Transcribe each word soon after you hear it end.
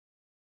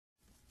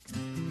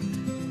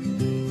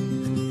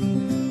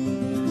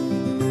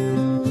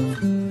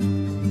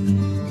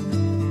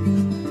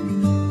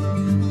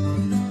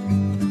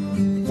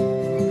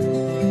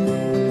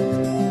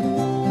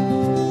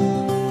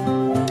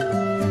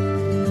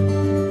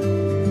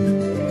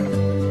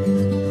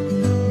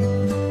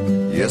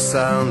Yes,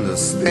 I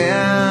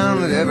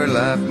understand that every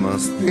life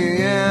must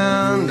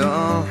end.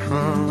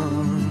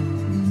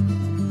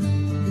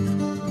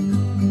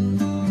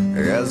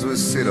 As we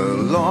sit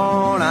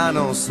alone, I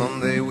know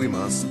someday we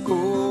must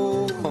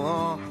go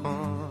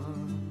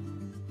on.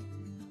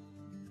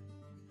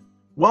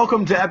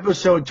 Welcome to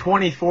episode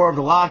 24 of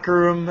the Locker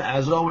Room.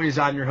 As always,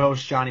 I'm your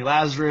host, Johnny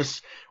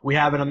Lazarus. We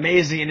have an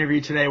amazing interview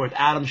today with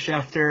Adam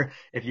Schefter.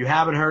 If you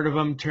haven't heard of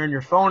him, turn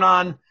your phone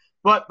on.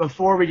 But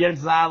before we get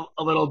into that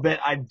a little bit,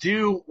 I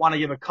do want to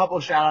give a couple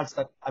of shout-outs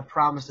that I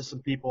promised to some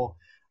people.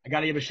 I got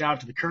to give a shout-out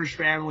to the Kirsch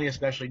family,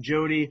 especially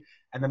Jody,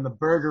 and then the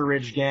Burger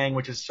Ridge Gang,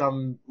 which is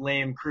some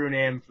lame crew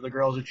name for the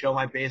girls who chill in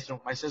my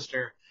basement with my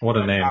sister. What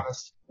a name.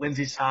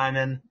 Lindsay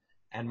Simon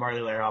and Marley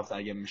Lairhoff,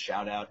 I give them a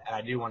shout-out. And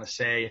I do want to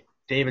say,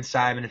 David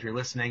Simon, if you're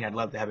listening, I'd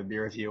love to have a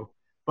beer with you.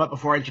 But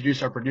before I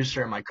introduce our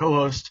producer and my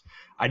co-host,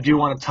 I do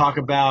want to talk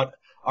about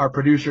our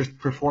producer's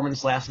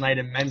performance last night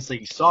in men's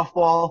league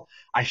softball.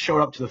 I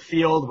showed up to the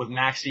field with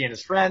Maxie and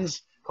his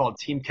friends, called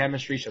Team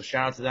Chemistry, so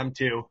shout out to them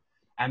too.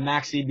 And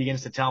Maxie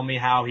begins to tell me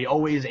how he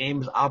always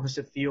aims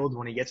opposite field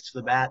when he gets to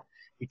the bat.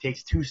 He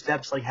takes 2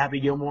 steps like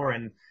Happy Gilmore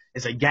and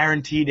is a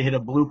guarantee to hit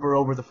a blooper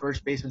over the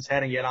first baseman's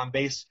head and get on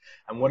base.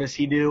 And what does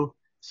he do?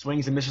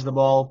 Swings and misses the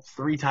ball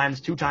 3 times,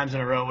 2 times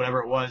in a row, whatever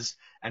it was,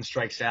 and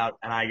strikes out.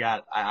 And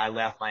I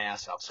laughed my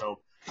ass off.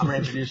 So I'm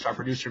going to introduce our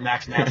producer,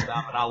 Max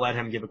Napstam, and I'll let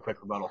him give a quick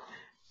rebuttal.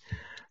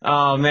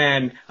 Oh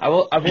man, I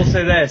will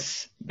say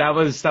this.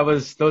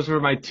 Those were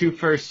my 2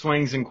 first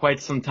swings in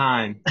quite some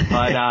time.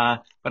 But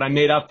I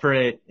made up for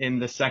it in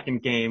the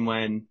second game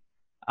when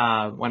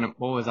what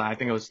was I? I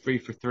think it was 3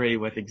 for 3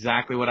 with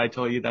exactly what I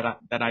told you that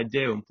I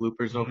do.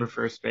 Bloopers over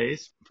first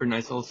base for a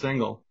nice little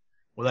single.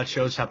 Well, that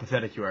shows how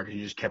pathetic you are because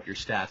you just kept your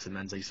stats in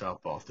men's league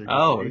softball.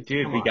 Oh,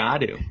 dude, we got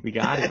to.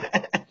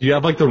 Do you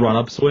have like the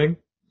run-up swing?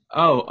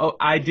 Oh,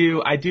 I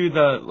do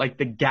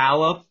the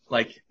gallop,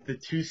 like the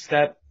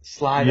 2-step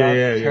slide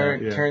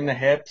up, turn the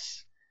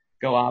hips,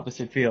 go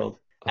opposite field.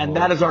 And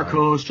that is our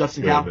co-host,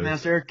 Justin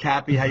Kapelmaster.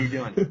 Cappy, how you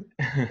doing?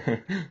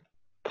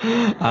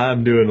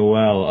 I'm doing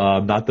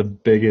well. Not the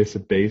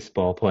biggest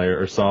baseball player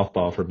or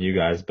softball from you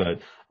guys, but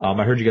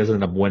I heard you guys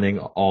ended up winning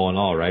all in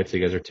all, right? So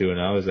you guys are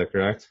 2-0, is that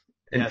correct?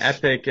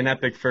 An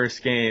epic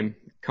first game.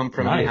 Come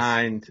from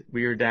behind.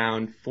 We were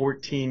down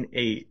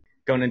 14-8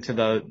 going into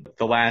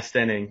the last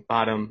inning,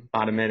 bottom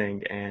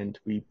inning, and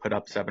we put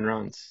up 7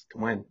 runs to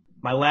win.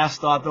 My last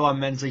thought, though, on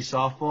men's league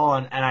softball,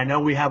 and I know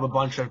we have a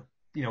bunch of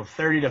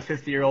 30 to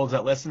 50-year-olds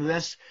that listen to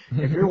this.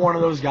 If you're one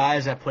of those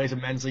guys that plays a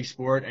men's league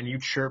sport and you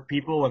chirp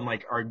people and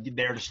like are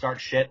there to start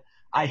shit,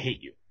 I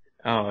hate you.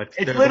 Oh, it's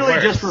literally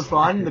just for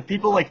fun. The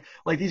people like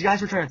these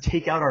guys were trying to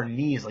take out our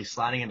knees, like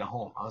sliding into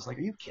home. I was like,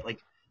 are you kidding? Like,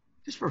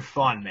 just for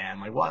fun,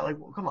 man. Like, why? Like,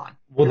 well, come on.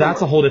 Well,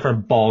 that's a whole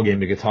different ball game.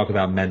 We could talk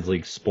about men's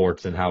league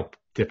sports and how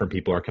different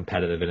people are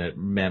competitive in it.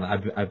 Man,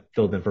 I've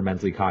filled in for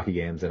men's league hockey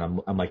games, and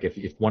I'm like,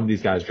 if one of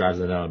these guys drives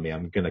it on me,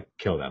 I'm gonna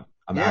kill them.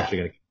 I'm actually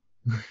gonna.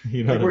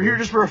 Like, we're here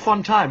just for a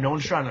fun time. No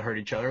one's trying to hurt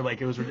each other. Like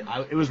it was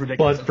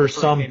ridiculous. But for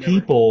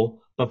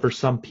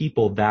some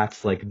people,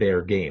 that's like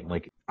their game.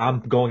 Like I'm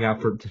going out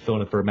to fill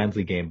in for a men's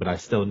league game, but I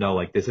still know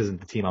like this isn't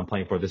the team I'm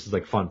playing for. This is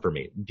like fun for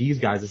me. These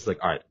guys, it's like,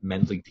 all right,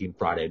 men's league team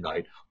Friday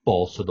night,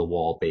 balls to the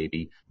wall,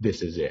 baby.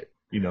 This is it.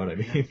 You know what I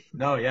mean?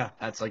 No, yeah,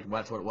 that's what it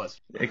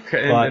was.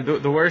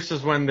 The worst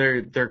is when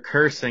they're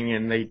cursing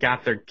and they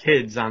got their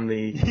kids on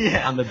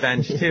the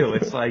bench too.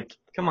 It's like,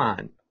 come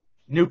on.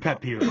 New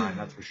pet peeve of mine,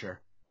 that's for sure.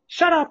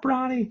 Shut up,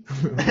 Ronnie.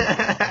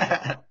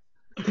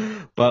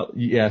 But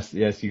yes,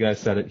 you guys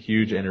said it.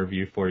 Huge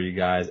interview for you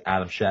guys.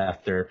 Adam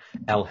Schefter,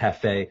 El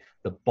Jefe,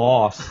 the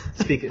boss.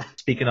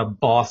 Speaking of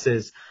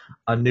bosses,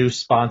 a new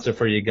sponsor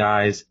for you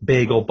guys,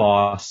 Bagel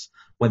Boss.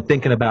 When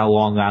thinking about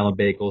Long Island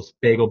bagels,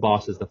 Bagel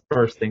Boss is the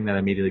first thing that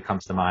immediately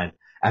comes to mind.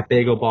 At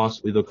Bagel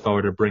Boss, we look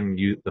forward to bringing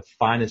you the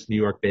finest New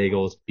York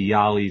bagels,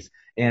 bialys,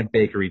 and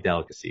bakery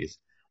delicacies.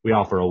 We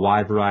offer a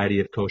wide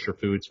variety of kosher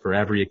foods for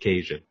every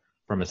occasion,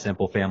 from a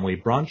simple family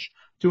brunch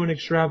to an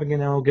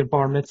extravagant, elegant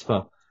bar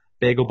mitzvah.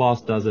 Bagel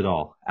Boss does it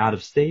all. Out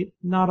of state?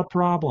 Not a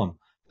problem.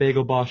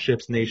 Bagel Boss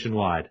ships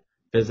nationwide.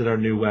 Visit our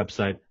new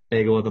website,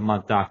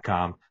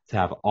 bagelofthemonth.com, to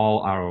have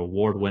all our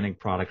award-winning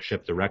products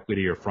shipped directly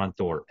to your front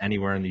door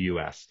anywhere in the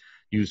U.S.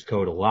 Use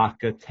code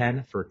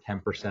LATKE10 for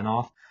 10%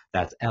 off.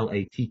 That's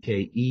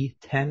LATKE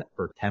 10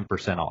 for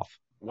 10% off.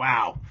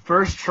 Wow.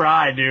 First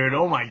try, dude.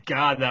 Oh, my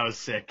God. That was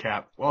sick,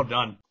 Cap. Well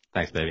done.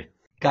 Thanks, baby.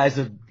 Guy's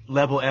a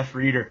level F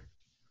reader.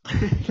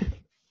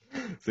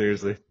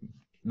 Seriously.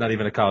 Not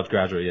even a college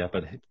graduate yet,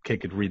 but kid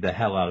could read the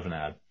hell out of an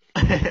ad.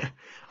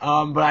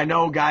 But I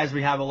know, guys,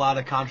 we have a lot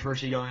of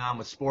controversy going on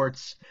with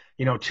sports.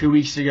 2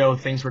 weeks ago,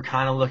 things were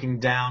kind of looking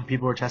down.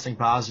 People were testing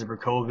positive for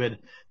COVID.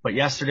 But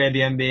yesterday,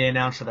 the NBA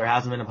announced that there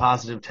hasn't been a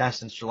positive test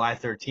since July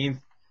 13th.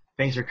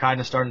 Things are kind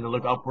of starting to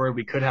look upward.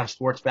 We could have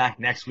sports back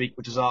next week,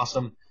 which is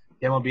awesome.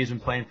 The MLB's been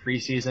playing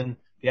preseason.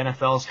 The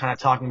NFL is kind of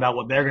talking about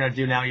what they're going to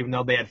do now, even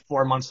though they had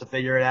 4 months to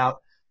figure it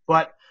out.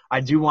 But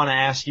I do want to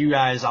ask you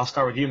guys, I'll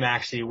start with you,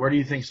 Maxie, where do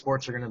you think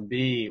sports are going to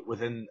be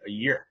within a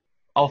year?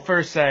 I'll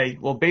first say,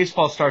 well,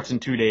 baseball starts in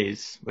 2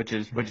 days, which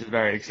is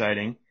very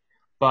exciting.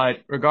 But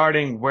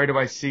regarding where do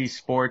I see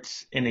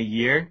sports in a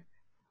year,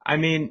 I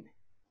mean,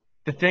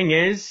 the thing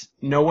is,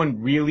 no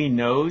one really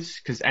knows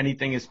because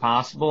anything is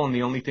possible, and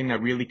the only thing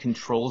that really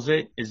controls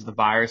it is the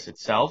virus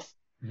itself.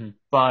 Mhm.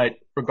 But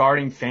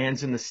regarding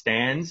fans in the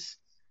stands,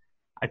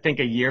 I think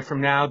a year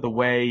from now, the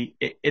way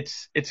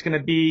it's going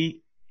to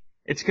be,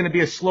 it's going to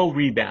be a slow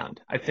rebound.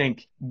 I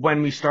think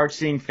when we start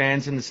seeing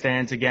fans in the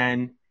stands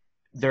again,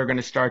 they're going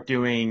to start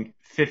doing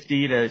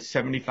 50 to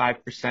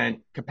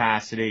 75%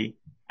 capacity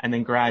and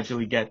then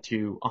gradually get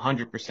to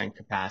 100%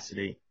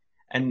 capacity.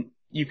 And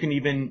you can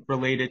even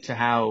relate it to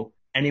how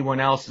anyone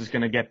else is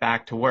going to get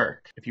back to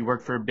work. If you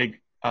work for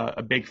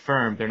a big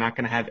firm, they're not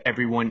going to have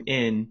everyone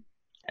in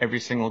every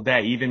single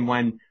day. Even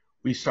when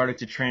we started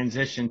to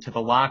transition to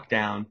the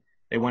lockdown,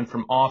 they went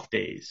from off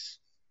days.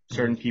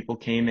 Certain people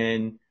came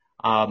in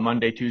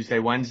Monday, Tuesday,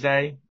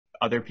 Wednesday.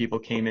 Other people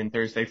came in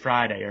Thursday,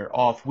 Friday, or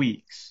off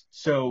weeks.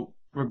 So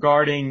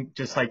regarding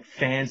just like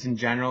fans in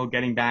general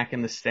getting back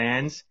in the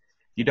stands,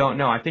 you don't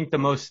know. I think the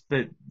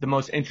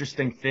most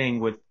interesting thing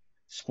with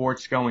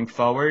sports going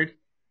forward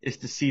is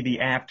to see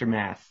the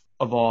aftermath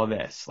of all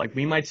this. Like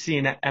we might see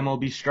an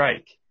MLB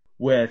strike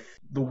with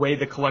the way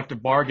the collective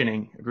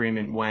bargaining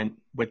agreement went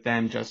with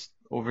them just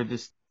over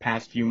this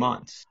past few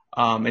months.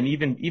 And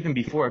even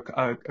before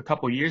a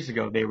couple years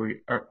ago, they were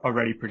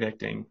already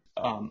predicting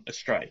a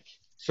strike.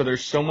 So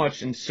there's so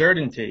much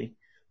uncertainty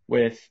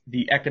with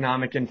the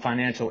economic and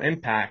financial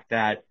impact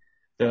that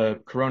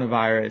the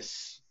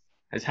coronavirus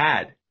has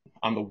had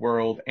on the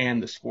world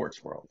and the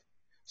sports world.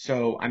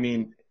 So, I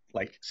mean,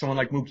 like someone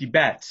like Mookie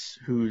Betts,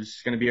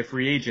 who's going to be a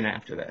free agent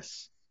after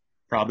this,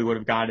 probably would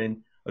have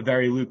gotten a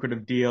very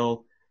lucrative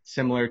deal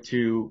similar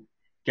to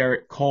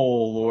Garrett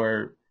Cole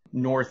or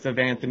north of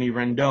Anthony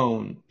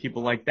Rendon,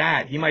 people like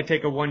that. He might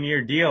take a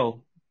 1-year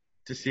deal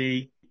to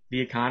see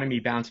the economy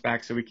bounce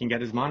back so he can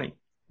get his money,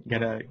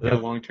 get a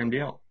long-term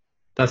deal.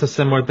 That's a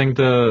similar thing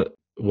to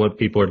what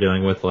people are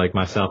dealing with, like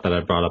myself, that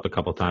I brought up a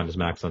couple times,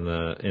 Max, on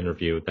the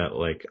interview, that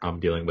like I'm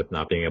dealing with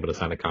not being able to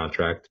sign a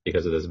contract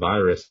because of this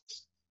virus,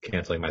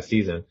 canceling my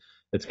season.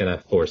 It's going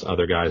to force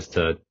other guys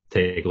to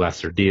take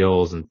lesser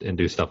deals and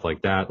do stuff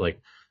like that. Like,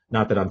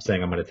 not that I'm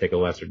saying I'm going to take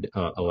lesser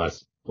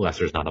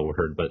is not a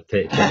word, but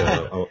take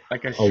a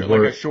like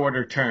a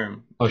shorter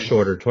term. A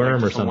shorter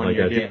term like or something like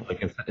that. Deal.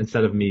 Like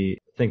instead of me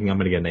thinking I'm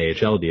going to get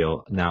an AHL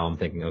deal, now I'm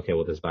thinking, okay,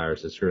 well, this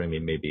virus is screwing me.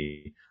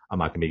 Maybe I'm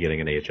not going to be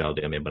getting an AHL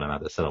deal, maybe I'm going to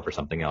have to settle for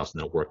something else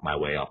and then work my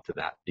way up to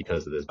that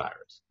because of this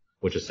virus,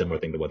 which is a similar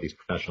thing to what these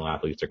professional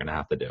athletes are going to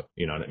have to do.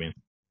 You know what I mean?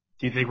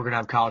 Do you think we're going to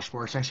have college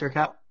sports next year,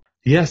 Cap?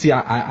 Yeah, see,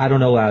 I don't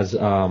know, as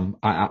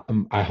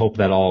I hope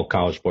that all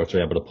college sports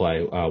are able to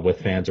play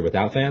with fans or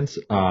without fans.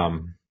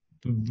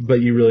 But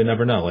you really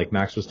never know. Like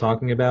Max was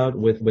talking about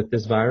with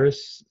this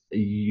virus,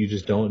 you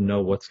just don't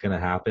know what's going to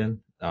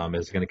happen.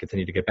 Is it going to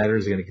continue to get better?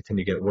 Is it going to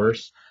continue to get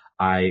worse?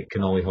 I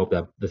can only hope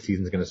that the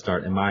season's going to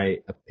start. In my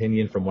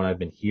opinion, from what I've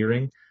been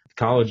hearing,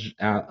 college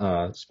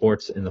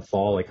sports in the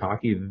fall, like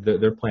hockey,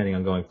 they're planning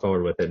on going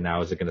forward with it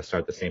now. Is it going to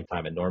start the same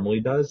time it normally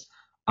does?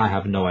 I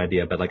have no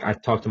idea, but like I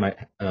talked to my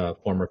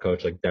former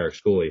coach, like Derek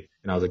Schooley,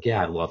 and I was like,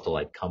 yeah, I'd love to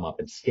like come up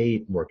and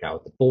skate, and work out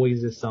with the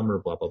boys this summer,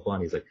 blah, blah, blah.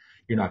 And he's like,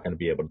 you're not going to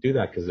be able to do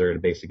that because they're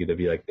basically going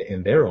to be like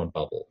in their own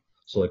bubble.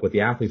 So like what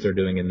the athletes are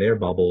doing in their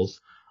bubbles,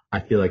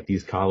 I feel like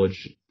these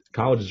colleges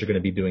are going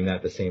to be doing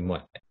that the same way.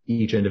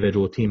 Each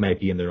individual team might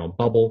be in their own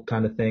bubble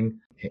kind of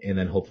thing. And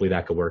then hopefully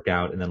that could work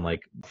out. And then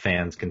like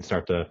fans can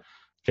start to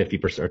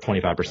 50% or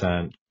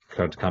 25%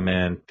 start to come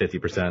in,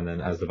 50%. And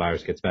then as the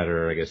virus gets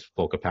better, I guess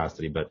full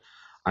capacity. But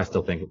I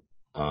still think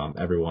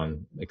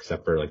everyone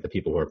except for like the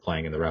people who are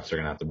playing and the refs are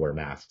going to have to wear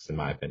masks, in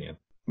my opinion.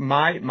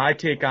 My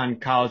take on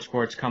college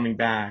sports coming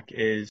back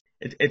is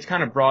it's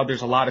kind of broad.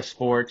 There's a lot of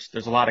sports.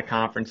 There's a lot of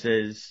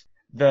conferences.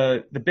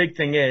 The big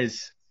thing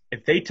is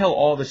if they tell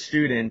all the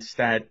students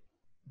that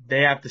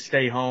they have to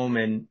stay home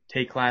and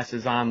take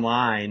classes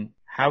online,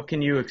 how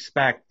can you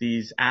expect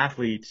these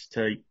athletes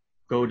to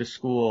go to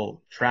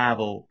school,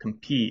 travel,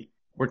 compete?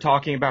 We're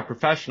talking about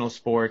professional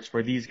sports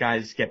where these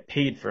guys get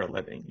paid for a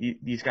living.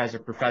 These guys are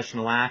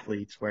professional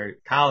athletes where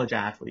college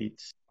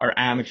athletes are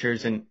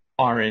amateurs and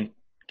aren't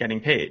getting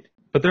paid.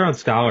 But they're on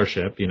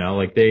scholarship, you know,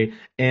 like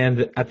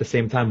and at the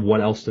same time, what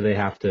else do they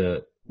have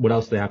to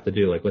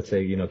do? Like, let's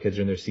say, you know, kids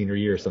are in their senior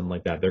year or something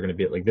like that. They're going to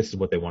be like, this is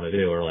what they want to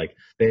do. Or like,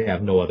 they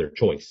have no other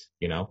choice,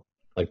 you know,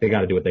 like they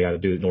got to do what they got to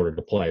do in order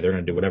to play. They're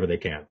going to do whatever they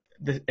can.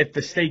 If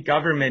the state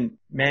government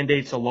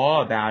mandates a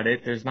law about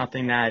it, there's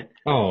nothing that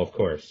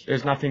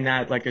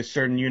like a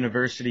certain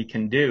university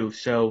can do.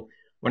 So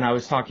when I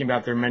was talking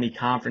about there are many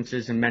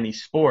conferences and many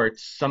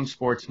sports, some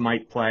sports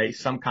might play,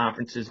 some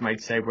conferences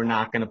might say we're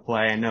not going to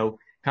play. I know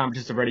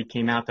conferences already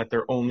came out that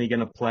they're only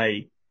going to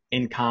play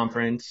in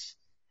conference.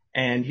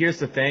 And here's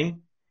the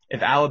thing.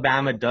 If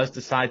Alabama does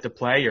decide to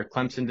play or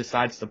Clemson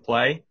decides to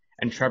play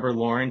and Trevor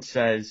Lawrence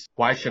says,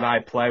 why should I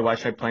play? Why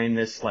should I play in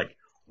this like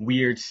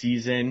weird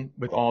season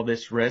with all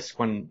this risk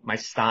when my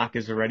stock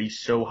is already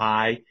so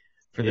high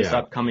for this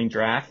upcoming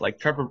draft? Like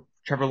Trevor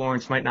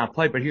Lawrence might not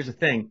play, but here's the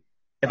thing.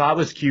 if I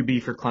was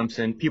QB for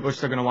Clemson, people are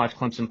still going to watch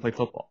Clemson play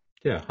football.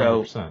 Yeah,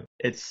 So 100%.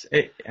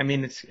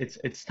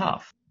 it's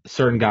tough.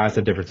 Certain guys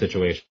have different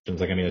situations.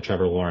 Like, I mean,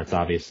 Trevor Lawrence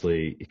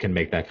obviously can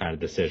make that kind of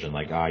decision.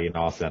 Like,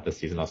 I'll set the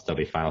season, I'll still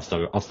be fine. I'll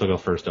still go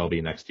first OB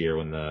next year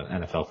when the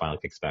NFL finally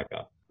kicks back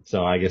up.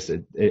 So I guess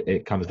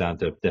it comes down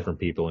to different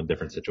people in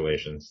different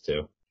situations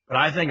too. But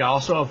I think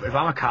also if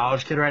I'm a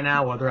college kid right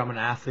now, whether I'm an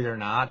athlete or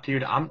not,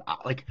 dude, I'm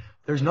like,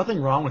 there's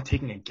nothing wrong with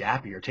taking a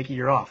gap year, take a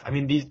year off. I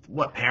mean,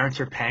 parents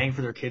are paying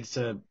for their kids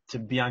to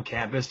be on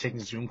campus, taking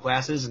Zoom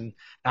classes and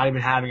not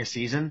even having a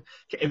season.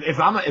 If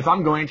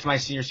I'm going into my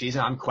senior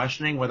season, I'm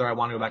questioning whether I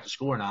want to go back to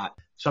school or not.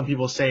 Some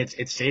people say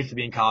it's safe to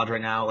be in college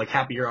right now. Like,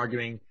 Happy, you're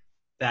arguing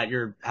that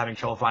you're having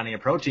trouble finding a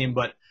pro team,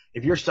 but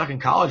if you're stuck in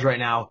college right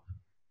now,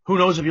 who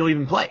knows if you'll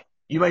even play?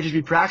 You might just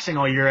be practicing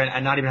all year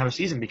and not even have a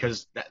season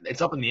because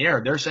it's up in the air.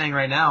 They're saying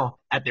right now,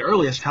 at the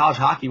earliest, college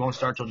hockey won't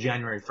start till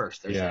January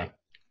 1st. They're saying.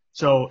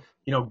 So,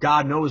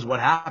 God knows what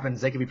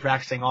happens. They could be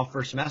practicing all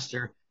first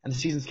semester and the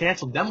season's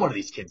canceled. Then what do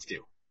these kids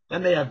do?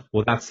 Then they have.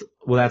 Well,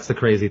 that's the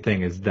crazy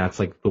thing is that's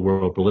like the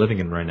world we're living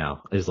in right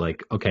now is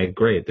like, okay,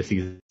 great. The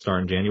season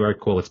starts in January.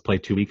 Cool. Let's play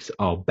 2 weeks.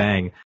 Oh,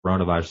 bang.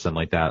 Coronavirus or something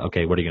like that.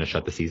 Okay. What are you going to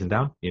shut the season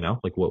down?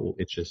 Like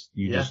it's just,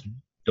 just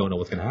don't know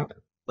what's going to happen.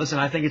 Listen,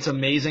 I think it's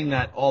amazing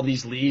that all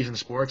these leagues and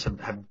sports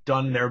have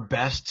done their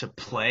best to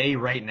play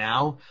right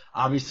now.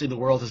 Obviously, the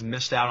world has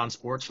missed out on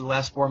sports for the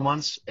last 4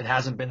 months. It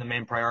hasn't been the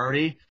main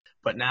priority,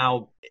 but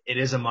now it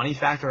is a money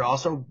factor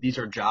also. These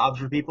are jobs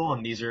for people,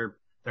 and these are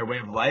their way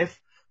of life.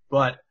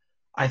 But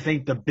I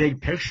think the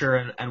big picture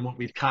and what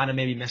we've kind of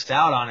maybe missed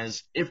out on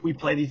is if we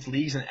play these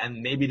leagues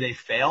and maybe they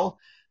fail,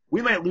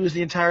 we might lose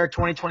the entire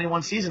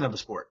 2021 season of the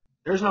sport.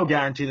 There's no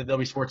guarantee that there'll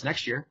be sports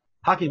next year.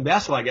 Hockey and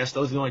basketball, I guess,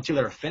 those are the only two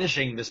that are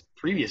finishing this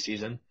previous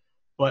season.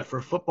 But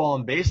for football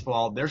and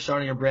baseball, they're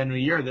starting a brand new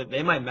year that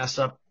they might mess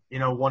up,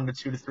 1 to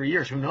 2 to 3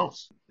 years. Who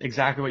knows?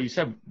 Exactly what you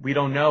said. We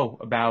don't know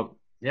about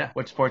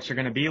what sports are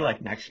going to be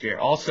like next year.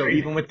 Also,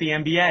 even with the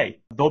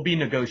NBA, they'll be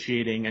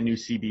negotiating a new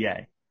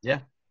CBA. Yeah.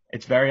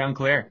 It's very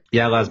unclear.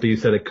 Yeah, Lasby, you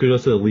said it.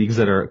 Kudos to the leagues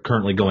that are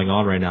currently going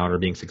on right now and are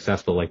being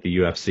successful, like the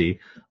UFC,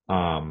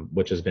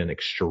 which has been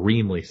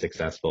extremely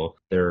successful.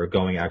 They're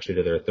going actually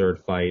to their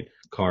third fight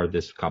card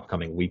this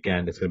upcoming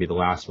weekend. It's going to be the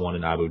last one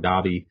in Abu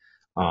Dhabi.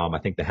 I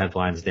think the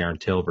headline's Darren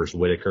Till versus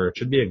Whitaker. It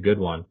should be a good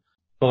one.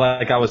 But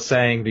like I was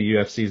saying, the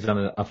UFC's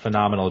done a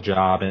phenomenal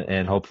job,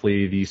 and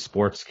hopefully these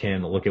sports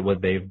can look at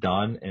what they've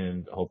done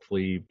and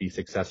hopefully be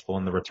successful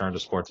in the return to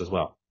sports as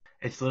well.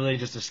 It's literally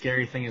just a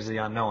scary thing is the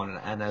unknown.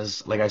 And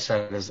as, like I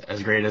said,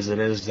 as great as it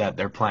is that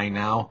they're playing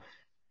now,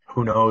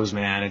 who knows,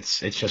 man? It's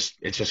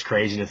just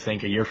crazy to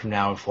think a year from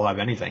now if we'll have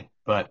anything.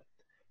 But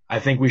I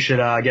think we should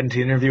get into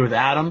the interview with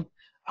Adam.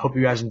 I hope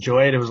you guys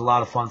enjoyed. It was a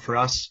lot of fun for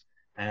us,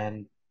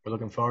 and we're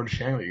looking forward to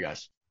sharing with you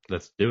guys.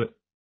 Let's do it.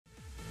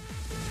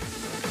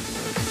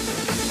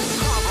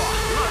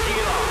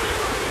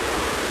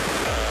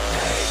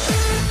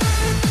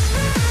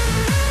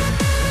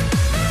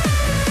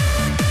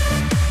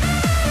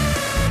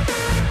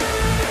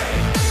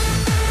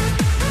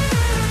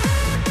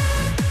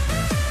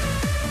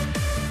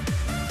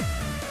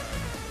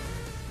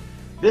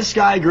 This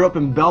guy grew up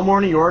in Belmore,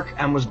 New York,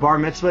 and was bar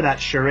mitzvahed at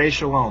Sherei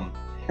Shalom.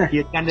 He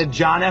attended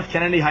John F.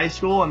 Kennedy High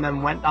School and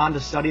then went on to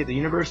study at the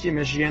University of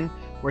Michigan,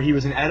 where he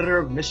was an editor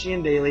of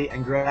Michigan Daily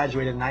and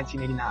graduated in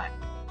 1989.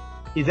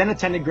 He then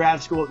attended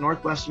grad school at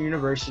Northwestern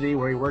University,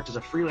 where he worked as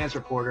a freelance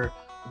reporter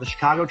for the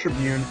Chicago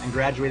Tribune and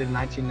graduated in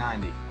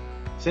 1990.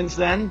 Since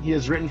then, he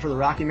has written for the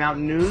Rocky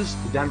Mountain News,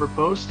 the Denver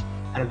Post,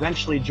 and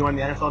eventually joined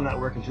the NFL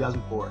Network in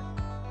 2004.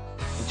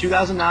 In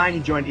 2009, he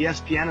joined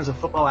ESPN as a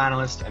football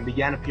analyst and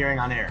began appearing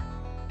on air.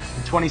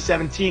 In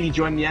 2017, he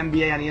joined the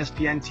NBA on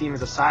ESPN team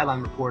as a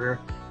sideline reporter,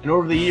 and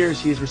over the years,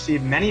 he has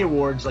received many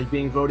awards like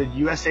being voted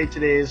USA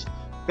Today's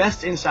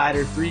Best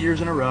Insider 3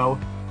 years in a row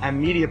and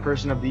Media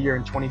Person of the Year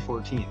in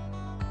 2014.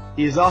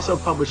 He has also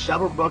published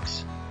several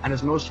books, and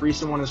his most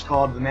recent one is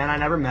called The Man I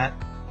Never Met.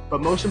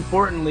 But most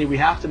importantly, we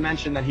have to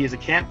mention that he is a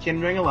Camp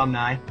Kindering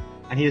alumni,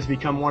 and he has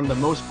become one of the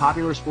most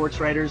popular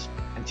sports writers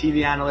and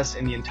TV analysts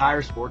in the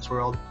entire sports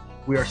world.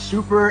 We are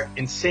super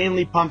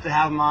insanely pumped to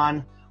have him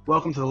on.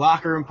 Welcome to the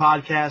Latke Room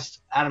podcast,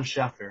 Adam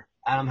Schefter.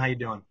 Adam, how you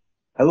doing?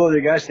 Hello there,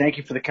 guys. Thank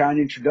you for the kind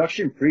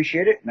introduction.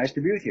 Appreciate it. Nice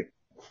to be with you.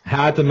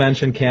 Had to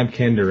mention Camp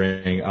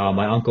Kindering.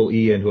 My uncle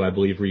Ian, who I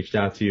believe reached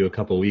out to you a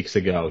couple of weeks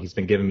ago, he's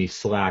been giving me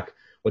slack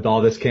with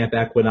all this Camp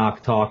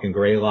Equinox talk and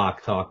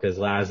Greylock talk because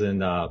Laz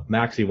and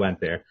Maxie went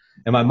there.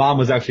 And my mom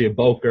was actually a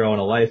boat girl and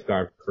a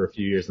lifeguard for a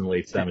few years in the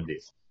late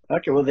 70s.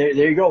 Okay, well, there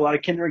you go. A lot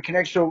of kindred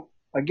connections. So,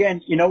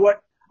 again, you know what?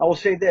 I will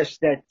say this,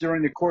 that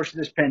during the course of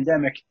this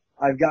pandemic,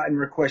 I've gotten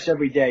requests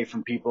every day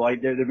from people.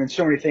 There have been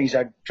so many things.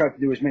 I've tried to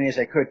do as many as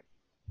I could.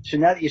 So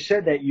now that you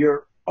said that,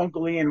 your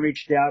Uncle Ian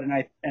reached out and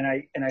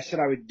I said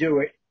I would do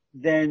it.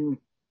 Then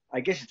I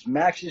guess it's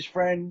Max's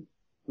friend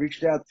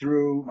reached out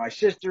through my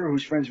sister,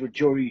 who's friends with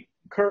Jody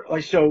Kurt.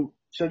 Like, so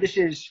this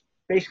is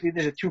basically,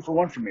 there's a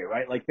 2-for-1 for me,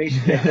 right? Like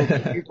basically I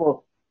told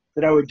people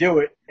that I would do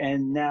it,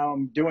 and now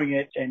I'm doing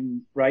it,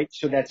 and right.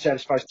 So that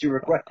satisfies 2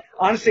 requests.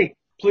 Honestly,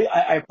 please,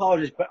 I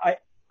apologize, but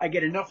I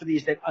get enough of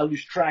these that I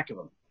lose track of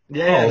them.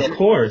 Yeah, Oh, of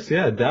course.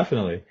 Yeah,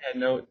 definitely. Yeah,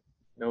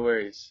 no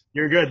worries.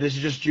 you're good. This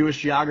is just Jewish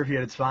geography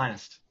at its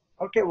finest.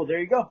 Okay, well there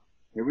you go.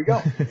 Here we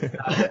go,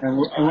 and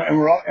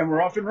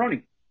we're off and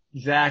running.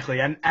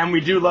 Exactly. And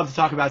we do love to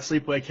talk about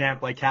sleepaway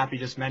camp, like Cappy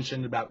just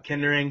mentioned about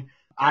kindering.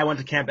 I went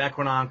to Camp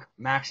Equinonk.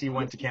 Maxie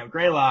went to Camp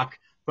Greylock.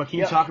 But can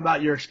you talk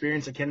about your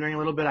experience at kindering a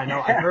little bit? I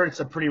heard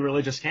it's a pretty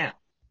religious camp.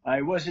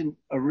 It wasn't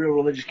a real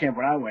religious camp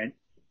when I went.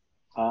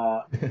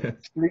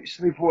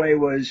 Sleepaway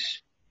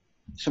was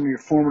some of your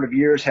formative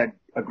years. Had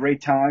a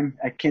great time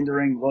at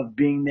kindering. Loved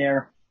being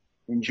there.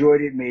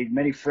 Enjoyed it. Made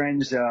many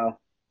friends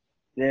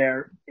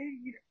there.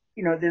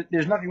 You know,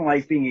 there's nothing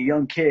like being a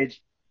young kid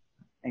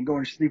and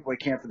going to sleepaway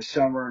camp for the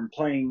summer and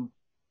playing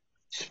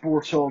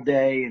sports all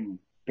day and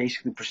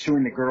basically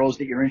pursuing the girls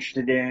that you're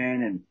interested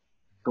in and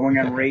going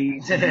on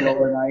raids in the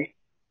middle of the night.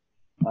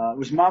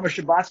 Was Mama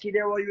Shabatsky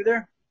there while you were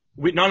there?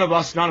 None of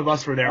us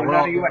were there. Oh, We're none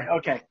all, of you went.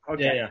 Okay.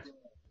 Yeah.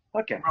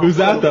 Okay. Who's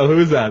that though?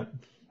 Who's that?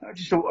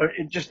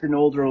 Just an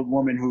older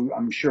woman who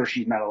I'm sure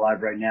she's not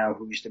alive right now,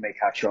 who used to make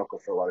hot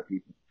chocolate for a lot of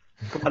people.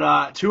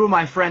 But two of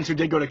my friends who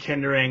did go to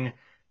kindering,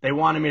 they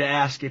wanted me to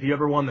ask if you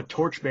ever won the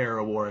Torchbearer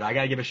Award. I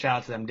got to give a shout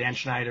out to them, Dan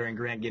Schneider and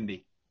Grant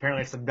Gindy.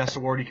 Apparently, it's the best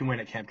award you can win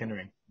at Camp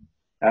Kindering.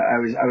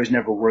 I was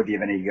never worthy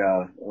of any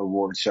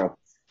award, so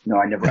no,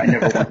 I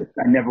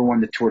never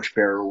won the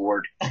Torchbearer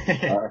Award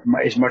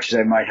as much as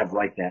I might have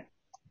liked that.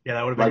 Yeah,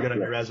 that would have been good on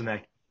your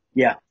resume.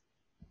 Yeah.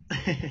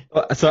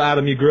 So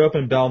Adam, you grew up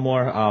in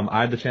Belmore.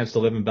 I had the chance to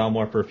live in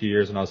Belmore for a few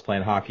years when I was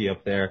playing hockey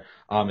up there.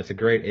 It's a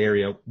great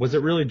area. Was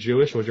it really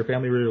Jewish? Was your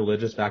family really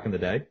religious back in the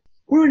day?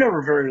 We were never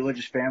a very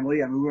religious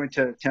family. I mean, we went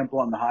to temple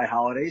on the high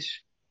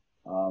holidays,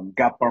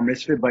 got bar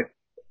mitzvah, but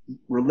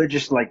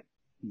religious like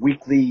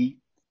weekly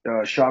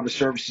Shabbos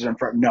services on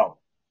Friday. No,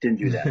 didn't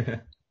do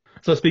that.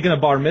 So speaking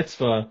of bar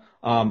mitzvah,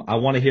 I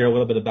want to hear a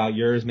little bit about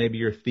yours, maybe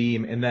your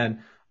theme, and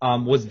then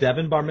was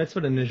Devin bar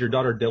mitzvah, and is your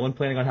daughter Dylan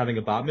planning on having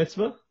a bat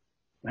mitzvah?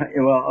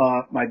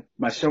 Well,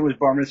 my son was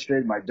bar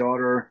mitzvah. My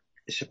daughter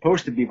is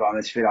supposed to be bar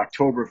mitzvah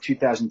October of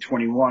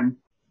 2021.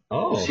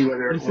 Oh, we'll see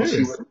whether.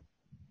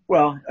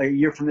 Well, a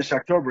year from this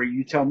October,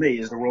 you tell me,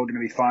 is the world going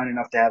to be fine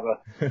enough to have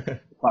a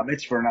bat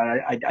mitzvah or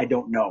not? I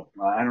don't know.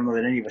 I don't know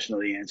that any of us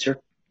know the answer.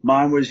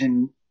 Mine was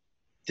in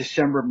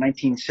December of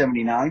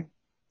 1979.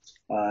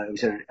 It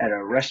was at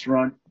a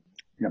restaurant.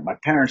 You know, my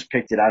parents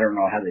picked it. I don't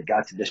know how they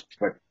got to this,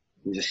 but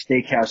it was a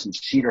steakhouse in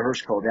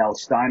Cedarhurst called Al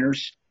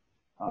Steiner's.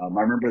 I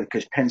remember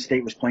because Penn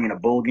State was playing in a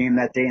bowl game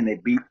that day and they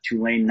beat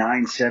Tulane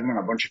 9-7 on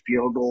a bunch of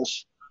field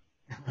goals.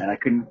 And I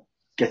couldn't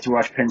get to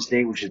watch Penn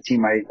State, which is a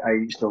team I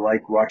used to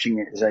like watching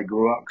it as I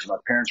grew up because my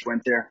parents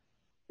went there.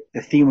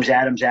 The theme was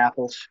Adam's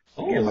apples.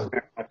 Oh. Yeah,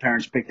 my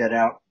parents picked that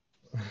out.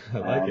 I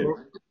like it.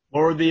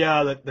 What were what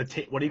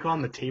do you call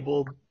them? The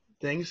table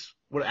things?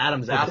 What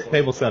Adam's apples?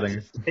 Table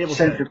settings. Table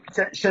settings.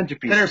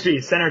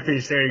 Centerpiece.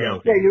 Centerpiece. There you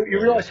go. Yeah, you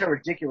realize how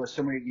ridiculous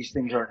so many of these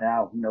things are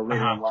now,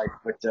 later in life.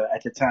 But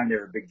at the time, they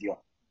were a big deal.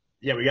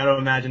 Yeah, we got to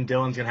imagine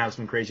Dylan's going to have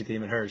some crazy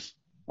theme at hers.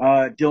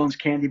 Dylan's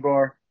Candy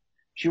Bar.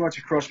 She wants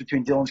to cross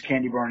between Dylan's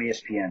Candy Bar and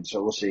ESPN,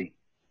 so we'll see.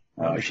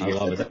 I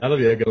love it. That'll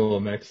be a good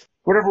little mix.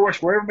 Whatever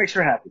works, wherever makes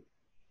her happy.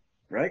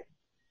 Right?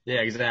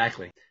 Yeah,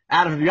 exactly.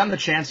 Adam, have you gotten the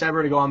chance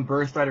ever to go on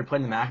Birthright or play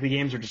in the Maccabee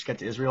games or just get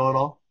to Israel at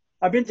all?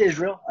 I've been to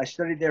Israel. I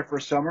studied there for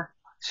a summer.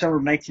 Summer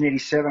of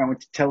 1987, I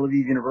went to Tel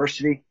Aviv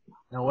University.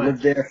 No way.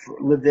 Lived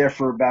there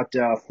for about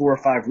 4 or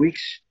 5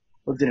 weeks.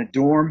 Lived in a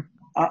dorm.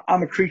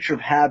 I'm a creature of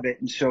habit,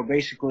 and so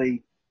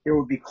basically there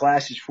would be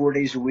classes 4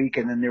 days a week,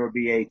 and then there would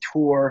be a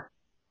tour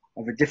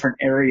of a different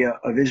area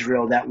of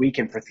Israel that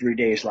weekend for 3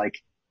 days. And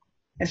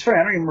it's funny,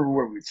 I don't even remember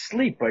where we would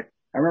sleep, but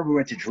I remember we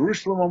went to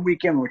Jerusalem one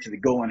weekend, we went to the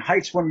Golan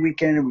Heights one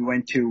weekend, and we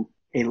went to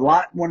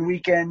Eilat one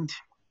weekend.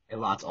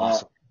 Eilat's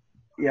awesome.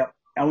 Yeah.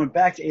 I went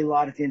back to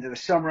Eilat at the end of the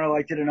summer. I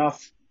liked it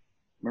enough.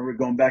 Remember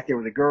going back there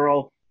with a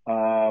girl.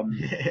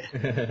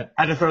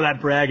 Had to throw that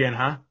brag in,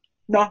 huh?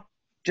 No,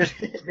 just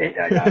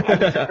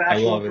I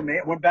love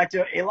it. Went back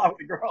to Eilat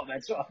with a girl.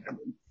 That's all.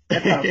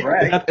 That's not a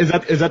brag.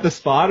 Is that the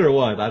spot or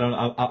what?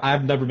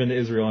 I've never been to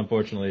Israel,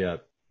 unfortunately,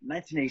 yet.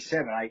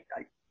 1987.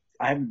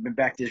 I haven't been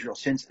back to Israel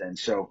since then,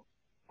 so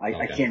I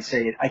Okay. can't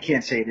say it. I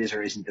can't say it is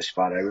or isn't the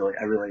spot. I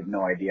really have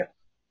no idea.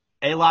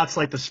 Eilat's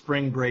like the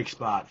spring break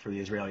spot for the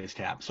Israelis,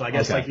 Cap. So I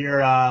guess Okay.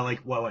 you're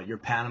you're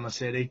Panama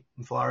City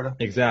in Florida?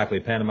 Exactly.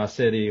 Panama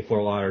City,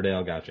 Fort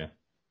Lauderdale, gotcha.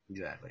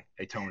 Exactly.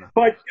 Daytona.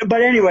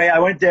 But anyway, I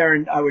went there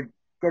and I would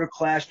go to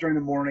class during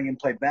the morning and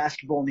play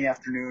basketball in the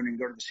afternoon and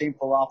go to the same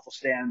falafel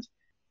stand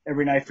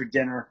every night for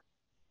dinner.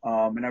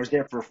 And I was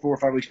there for 4 or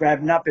 5 weeks, but I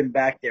have not been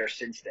back there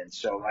since then,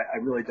 so I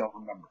really don't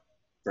remember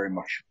very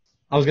much.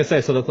 I was gonna say,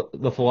 so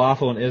the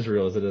falafel in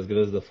Israel, is it as good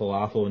as the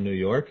falafel in New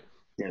York?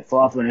 Yeah, the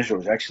falafel in Israel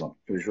was excellent.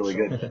 It was really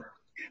good.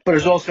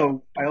 But I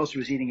also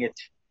was eating it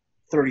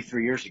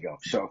 33 years ago,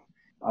 so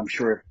I'm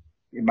sure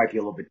it might be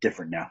a little bit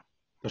different now.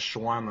 The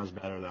shawarma's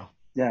better though.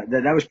 Yeah,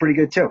 that was pretty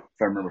good too,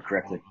 if I remember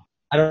correctly.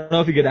 I don't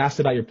know if you get asked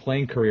about your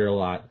playing career a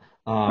lot.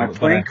 My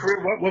playing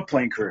career? What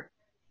playing career?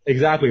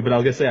 Exactly, but I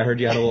was gonna say I heard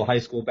you had a little high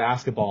school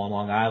basketball on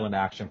Long Island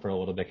action for a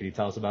little bit. Can you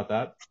tell us about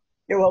that?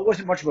 Yeah, well, it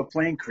wasn't much of a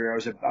playing career.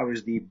 I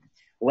was the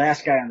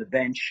last guy on the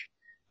bench,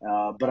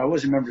 but I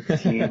was a member of the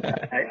team.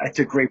 I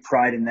took great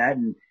pride in that,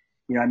 and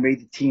I made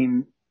the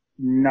team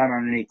not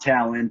on any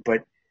talent,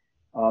 but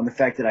the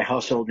fact that I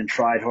hustled and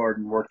tried hard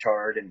and worked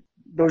hard, and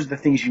those are the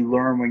things you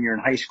learn when you're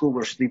in high school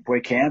or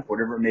sleepaway camp,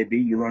 whatever it may be.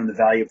 You learn the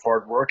value of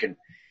hard work, and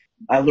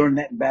I learned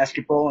that in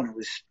basketball, and it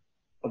was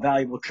a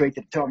valuable trait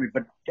that taught me.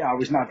 But I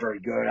was not very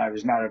good. I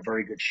was not a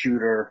very good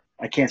shooter.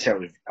 I can't say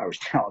I was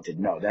talented.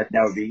 No, that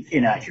would be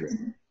inaccurate.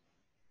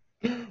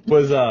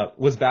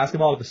 Was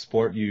basketball the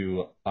sport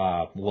you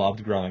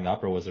loved growing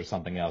up, or was there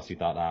something else you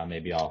thought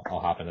maybe I'll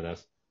hop into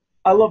this?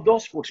 I loved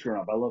all sports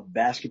growing up. I loved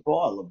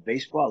basketball. I loved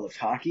baseball. I loved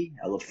hockey.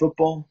 I loved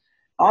football.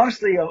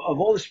 Honestly, of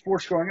all the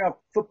sports growing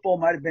up, football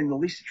might have been the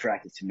least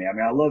attractive to me. I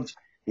mean, I loved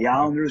the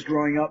Islanders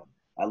growing up.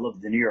 I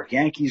loved the New York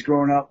Yankees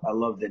growing up. I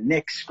loved the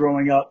Knicks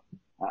growing up.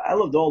 I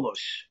loved all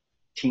those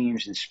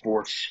teams and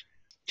sports.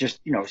 Just,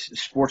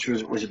 sports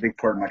was a big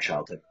part of my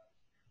childhood.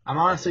 I'm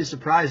honestly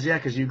surprised,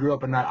 because you grew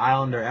up in that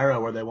Islander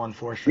era where they won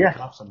 4 straight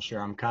cups, I'm sure.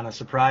 I'm kind of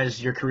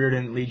surprised your career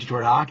didn't lead you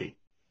toward hockey.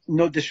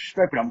 No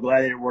disrespect, but I'm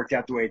glad that it worked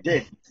out the way it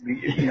did.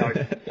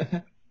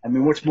 I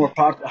mean, what's more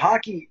popular?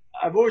 Hockey,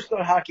 I've always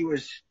thought hockey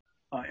was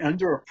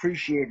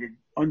underappreciated,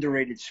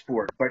 underrated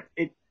sport, but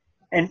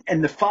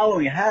and the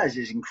following it has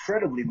is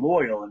incredibly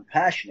loyal and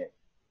passionate,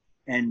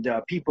 and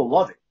people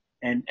love it,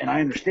 and I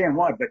understand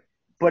why,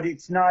 but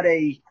it's not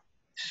a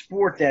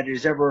sport that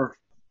has ever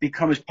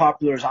become as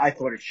popular as I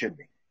thought it should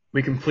be.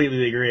 We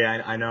completely agree.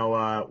 I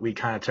know we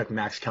kind of took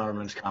Max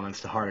Kellerman's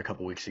comments to heart a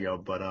couple weeks ago,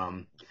 but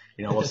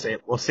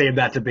we'll save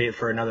that debate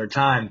for another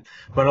time.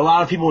 But a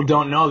lot of people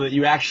don't know that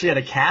you actually had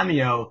a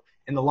cameo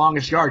in The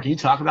Longest Yard. Can you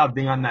talk about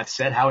being on that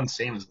set? How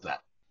insane was that?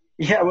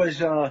 Yeah, it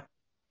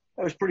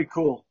was pretty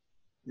cool.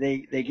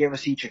 They gave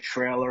us each a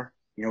trailer,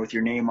 with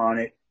your name on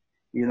it.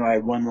 I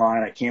had one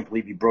line, I can't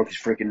believe you broke his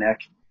freaking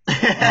neck.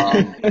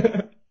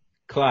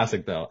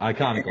 Classic though,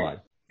 iconic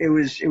line. It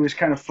was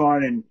kind of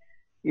fun, and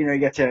you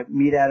got to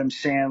meet Adam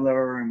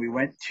Sandler, and we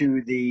went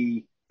to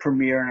the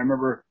premiere. And I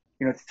remember,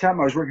 at the time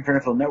I was working for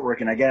NFL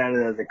Network, and I got out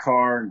of the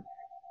car, and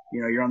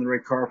you're on the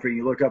red carpet, and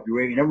you look up, you're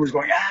waving, and everyone's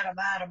going, Adam,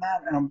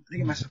 and I'm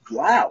thinking to myself,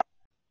 wow,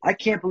 I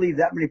can't believe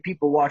that many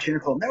people watch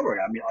NFL Network.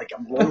 I mean,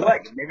 I'm blown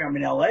away. Maybe I'm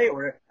in LA,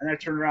 and I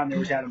turned around, and there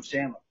was Adam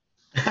Sandler.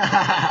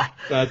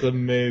 That's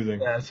amazing.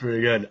 Yeah, that's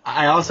really good.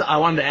 I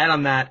wanted to add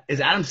on that.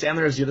 Is Adam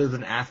Sandler as good as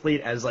an athlete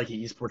as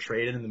he's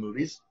portrayed in the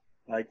movies?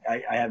 I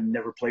have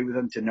never played with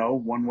him to know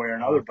one way or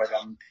another, but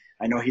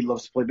I know he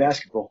loves to play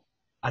basketball.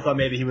 I thought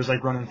maybe he was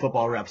running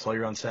football reps while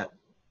you're on set.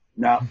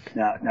 No.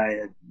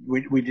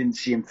 We didn't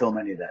see him film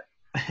any of that.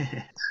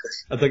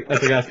 That's like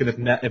asking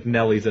if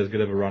Nelly's as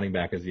good of a running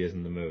back as he is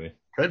in the movie.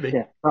 Could be.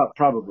 Yeah,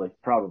 probably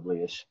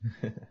is.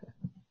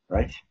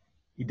 Right?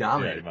 He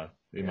dominated. Yeah,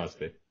 he must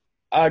be.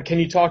 Can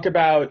you talk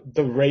about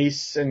the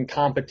race and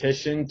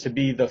competition to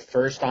be the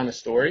first on a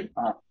story?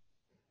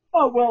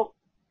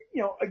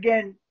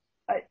 Again,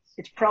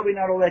 it's probably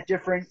not all that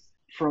different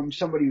from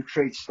somebody who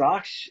trades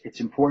stocks. It's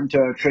important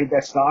to trade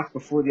that stock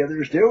before the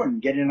others do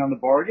and get in on the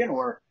bargain,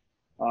 or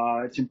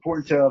it's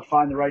important to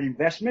find the right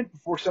investment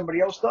before somebody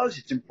else does.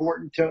 It's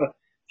important to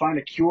find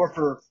a cure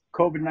for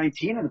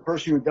COVID-19, and the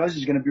person who does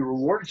is going to be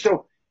rewarded.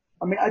 So,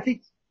 I mean, I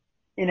think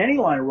in any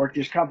line of work,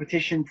 there's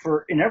competition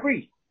in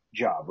every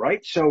job,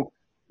 right? So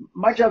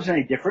my job's not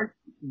any different.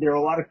 There are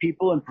a lot of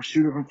people in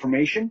pursuit of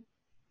information,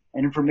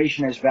 and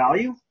information has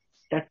value.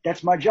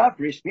 That's my job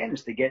for ESPN,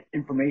 is to get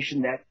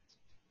information that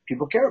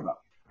people care about.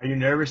 Are you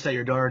nervous that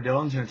your daughter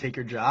Dylan's going to take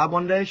your job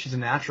one day? She's a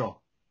natural.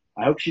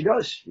 I hope she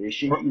does.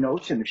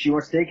 Listen, if she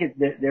wants to take it,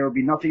 there will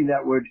be nothing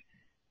that would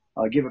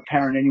give a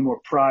parent any more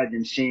pride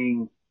than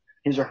seeing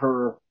his or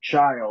her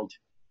child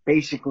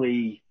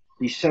basically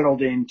be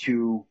settled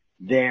into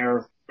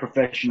their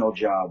professional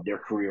job, their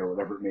career,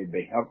 whatever it may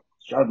be.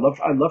 I'd love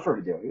for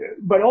her to do it.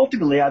 But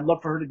ultimately, I'd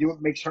love for her to do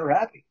what makes her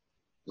happy,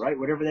 right?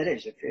 Whatever that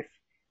is. If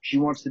she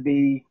wants to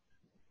be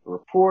a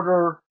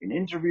reporter, an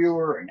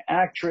interviewer, an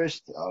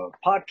actress, a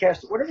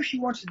podcaster, whatever she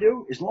wants to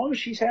do, as long as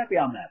she's happy,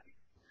 I'm happy.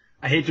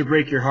 I hate to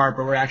break your heart,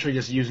 but we're actually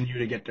just using you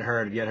to get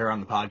her on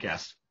the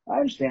podcast. I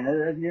understand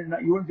that.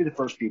 You wouldn't be the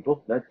first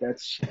people.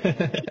 That's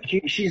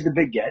she's the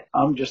big get.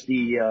 I'm just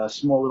the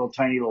small little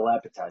tiny little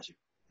appetizer.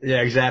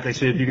 Yeah, exactly.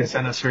 So if you can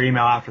send us her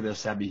email after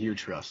this, that'd be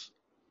huge for us.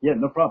 Yeah,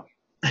 no problem.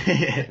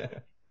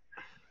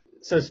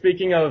 So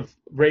speaking of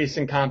race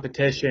and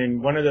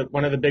competition, one of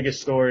the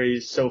biggest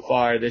stories so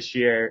far this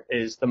year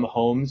is the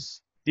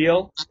Mahomes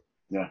deal.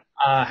 Yeah.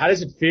 How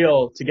does it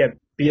feel to get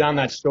beat on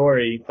that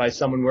story by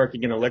someone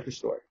working in a liquor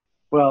store?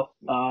 Well,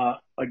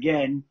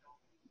 again,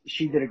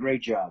 she did a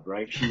great job,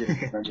 right? She did a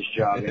tremendous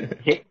job.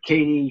 And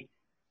Katie,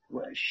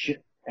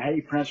 how do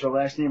you pronounce her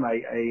last name?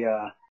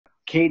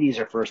 Katie is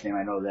her first name.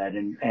 I know that.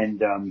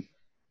 And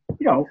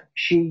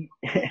she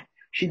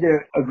did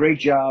a great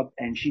job,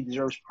 and she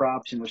deserves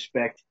props and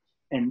respect.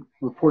 And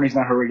reporting is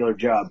not her regular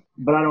job.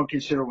 But I don't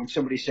consider when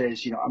somebody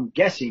says, I'm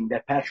guessing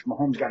that Patrick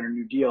Mahomes got a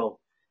new deal,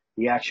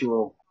 the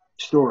actual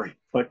story.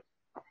 But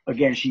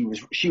again, she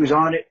was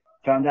on it,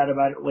 found out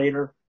about it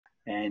later.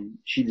 and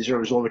she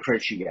deserves all the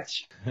credit she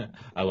gets.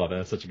 I love it.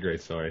 That's such a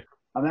great story.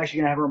 I'm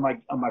actually going to have her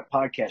on my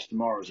podcast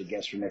tomorrow as a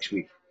guest for next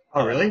week.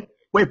 Oh, really?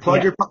 Wait,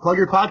 plug Yeah.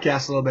 your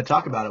podcast a little bit.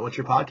 Talk about it. What's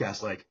your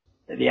podcast like?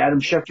 The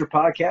Adam Schefter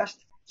podcast.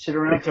 Sit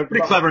around,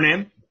 Pretty clever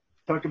name.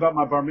 Talk about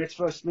my bar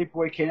mitzvah,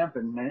 sleepaway camp,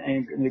 and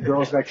the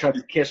girls that I tried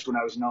to kiss when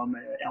I was in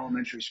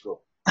elementary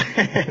school.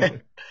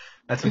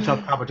 That's some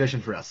tough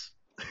competition for us.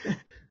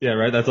 Yeah,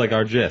 right. That's like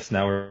our gist.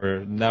 Now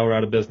we're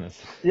out of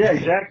business. Yeah,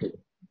 exactly.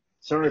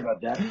 Sorry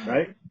about that,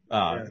 right?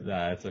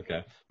 Nah, it's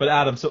okay. But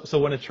Adam, so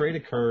when a trade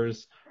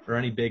occurs or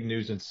any big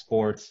news in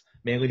sports,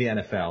 mainly the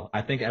NFL,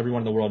 I think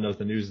everyone in the world knows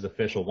the news is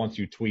official once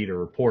you tweet or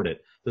report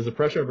it. Does the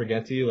pressure ever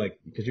get to you? Like,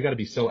 because you got to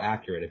be so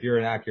accurate. If you're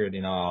inaccurate,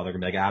 they're gonna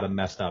be like, Adam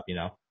messed up,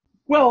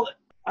 Well,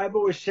 I've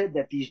always said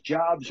that these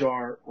jobs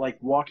are like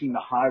walking the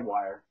high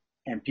wire,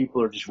 and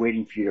people are just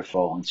waiting for you to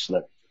fall and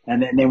slip,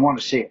 and then they want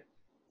to see it.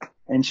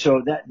 And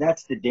so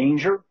that's the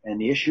danger and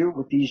the issue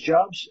with these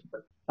jobs.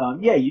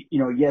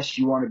 Yes,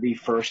 you want to be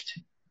first,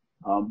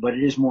 but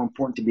it is more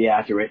important to be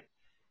accurate.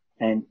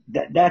 And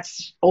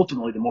that's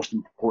ultimately the most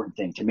important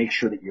thing, to make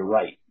sure that you're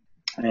right.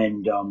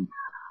 And,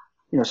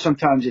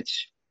 sometimes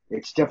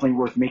it's definitely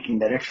worth making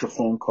that extra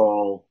phone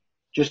call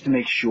just to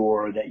make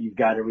sure that you've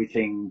got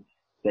everything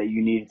that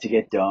you needed to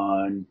get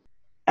done.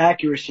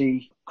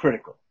 Accuracy,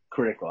 critical.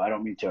 I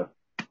don't mean to,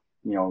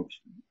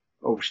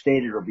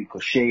 overstate it or be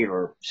cliched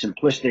or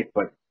simplistic,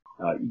 but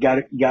you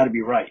got to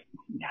be right.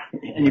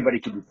 Anybody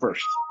can be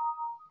first.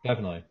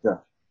 Definitely.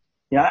 So,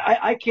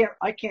 I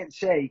can't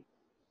say,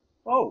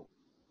 oh,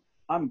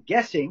 I'm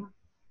guessing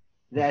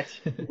that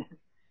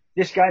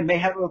this guy may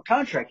have a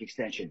contract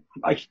extension.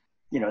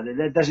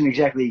 That doesn't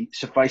exactly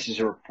suffice as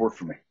a report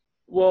for me.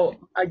 Well,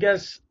 I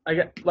guess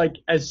like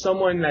as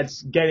someone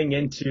that's getting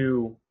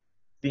into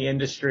the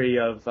industry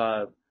of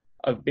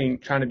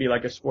trying to be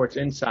like a sports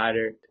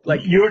insider,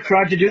 like You're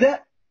trying to do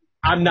that?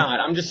 I'm not.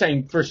 I'm just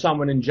saying for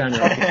someone in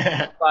general.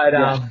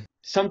 But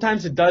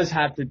sometimes it does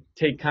have to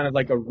take kind of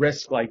like a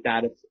risk like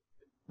that,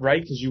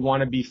 right? Because you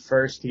want to be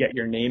first to get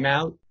your name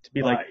out, to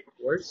be like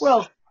yours.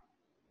 Well,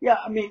 yeah,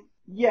 I mean,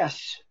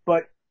 yes,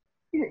 but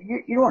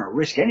you don't want to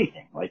risk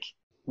anything. Like,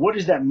 what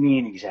does that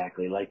mean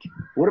exactly? Like,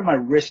 what am I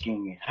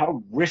risking?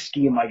 How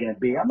risky am I going to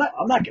be? I'm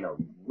not going to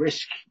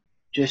risk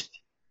just,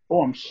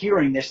 I'm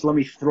hearing this, let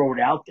me throw it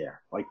out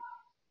there. Like,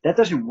 that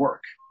doesn't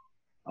work.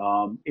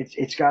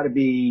 It's got to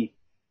be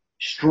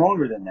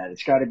stronger than that.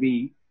 It's got to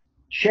be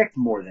checked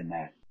more than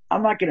that.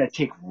 I'm not going to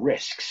take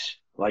risks.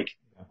 Like,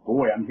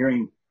 boy, I'm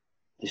hearing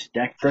this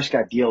Dak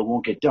Prescott deal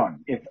won't get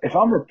done. If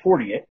I'm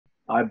reporting it,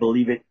 I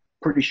believe it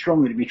pretty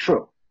strongly to be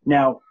true.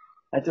 Now,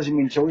 that doesn't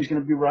mean it's always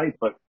going to be right,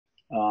 but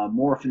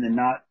more often than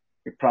not,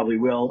 it probably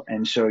will.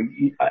 And so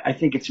I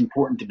think it's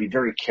important to be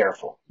very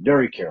careful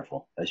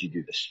as you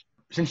do this.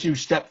 Since you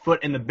stepped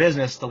foot in the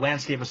business, the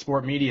landscape of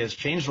sport media has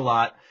changed a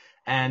lot.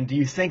 And do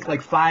you think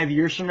like 5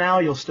 years from now,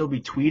 you'll still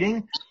be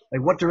tweeting?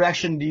 Like, what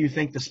direction do you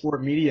think the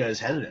sport media is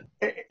headed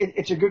in?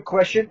 It's a good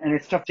question, and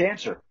it's tough to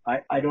answer.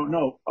 I don't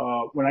know.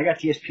 When I got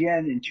to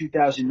ESPN in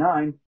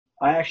 2009,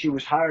 I actually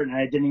was hired and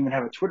I didn't even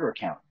have a Twitter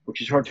account,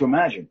 which is hard to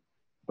imagine,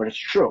 but it's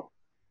true.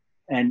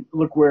 And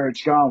look where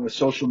it's gone with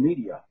social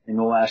media in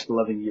the last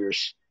 11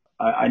 years.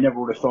 I never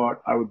would have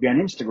thought I would be on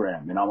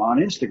Instagram, and I'm on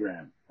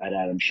Instagram at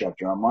Adam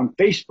Schefter. I'm on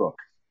Facebook.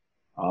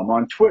 I'm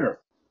on Twitter.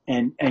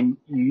 And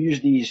you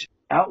use these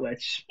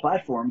outlets,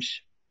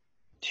 platforms,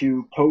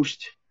 to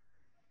post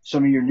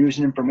some of your news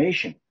and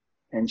information.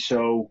 And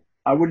so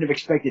I wouldn't have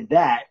expected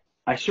that.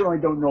 I certainly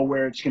don't know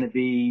where it's going to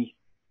be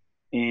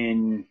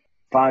in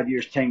 5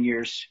 years, 10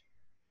 years,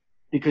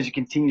 because it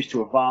continues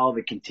to evolve.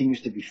 It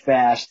continues to be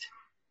fast.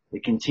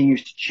 It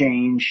continues to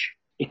change.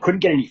 It couldn't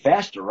get any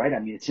faster, right? I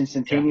mean, it's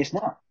instantaneous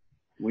now.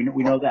 We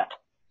know that.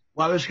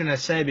 Well, I was going to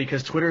say,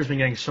 because Twitter has been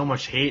getting so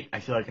much hate, I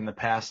feel like in the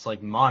past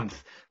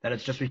month, that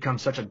it's just become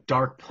such a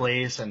dark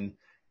place, and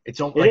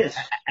it's like,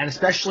 and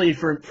especially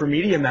for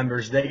media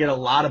members, they get a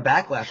lot of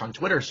backlash on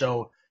Twitter.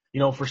 So,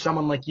 for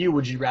someone like you,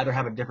 would you rather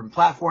have a different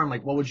platform?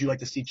 Like, what would you like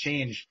to see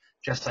change,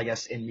 just I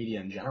guess in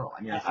media in general?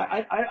 I mean,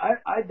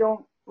 I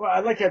don't. Well,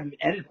 I'd like to have an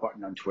edit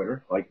button on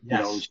Twitter, like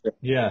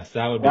Yes,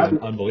 that would be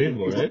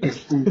unbelievable, right?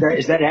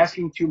 Is that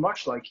asking too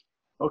much? Like,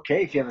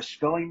 okay, if you have a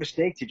spelling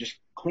mistake, to just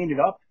clean it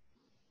up,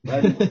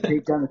 rather than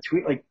take down the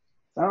tweet. Like,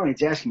 I don't think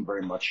it's asking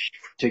very much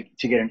to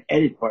get an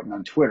edit button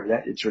on Twitter.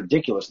 That it's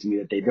ridiculous to me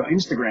that they don't.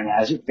 Instagram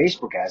has it,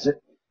 Facebook has it,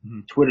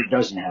 Twitter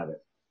doesn't have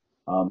it.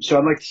 So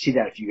I'd like to see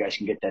that if you guys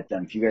can get that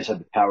done. If you guys have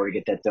the power to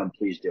get that done,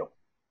 please do.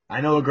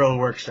 I know a girl who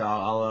works, so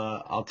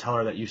I'll tell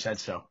her that you said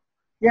so.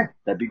 Yeah,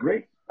 that'd be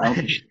great. I don't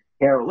think she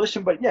care or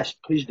listen, but yes,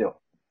 please do.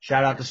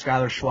 Shout out to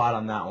Skylar Schwad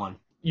on that one.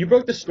 You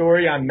broke the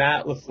story on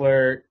Matt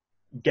LaFleur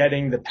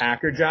getting the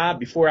Packer job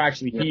before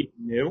actually he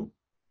knew.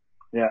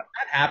 Yeah.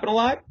 That happen a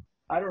lot?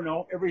 I don't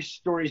know. Every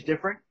story is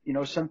different.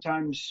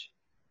 Sometimes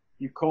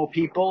you call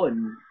people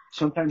and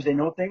sometimes they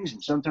know things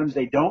and sometimes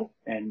they don't.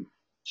 And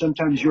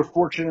sometimes you're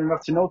fortunate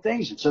enough to know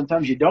things and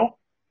sometimes you don't.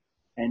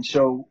 And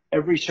so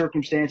every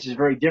circumstance is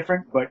very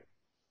different. But,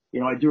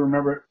 I do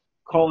remember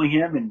calling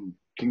him and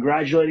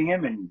congratulating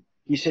him. And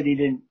he said he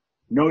didn't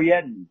know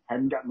yet and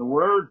hadn't gotten the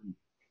word.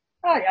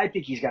 I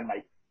think he's got an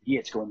idea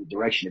it's going the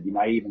direction. It'd be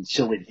naive and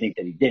silly to think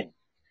that he didn't.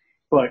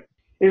 But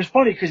it was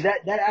funny because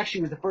that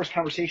actually was the first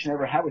conversation I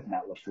ever had with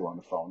Matt LaFleur on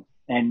the phone.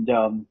 And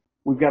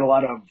we've got a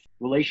lot of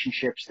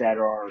relationships that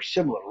are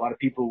similar, a lot of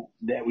people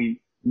that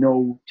we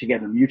know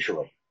together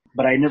mutually.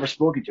 But I had never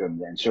spoken to him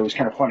then, so it was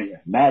kind of funny.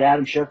 Matt,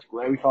 Adam Schefter,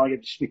 glad we finally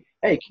get to speak.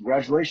 Hey,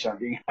 congratulations on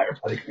being hired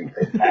by the Green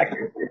Bay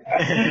Packers.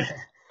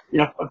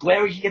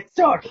 Glad we could get to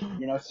talk.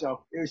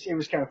 So it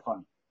was kind of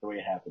fun the way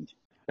it happened.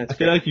 I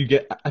feel like you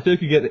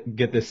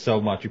get this so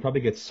much. You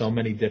probably get so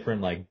many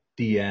different like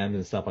DMs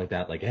and stuff like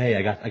that. Like, hey,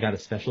 I got a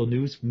special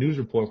news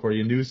report for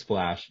you, news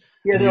flash.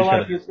 Yeah, there are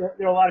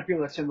a lot of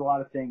people that send a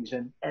lot of things,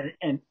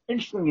 and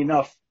interestingly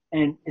enough,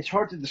 and it's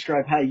hard to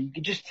describe how you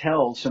can just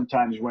tell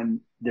sometimes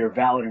when they're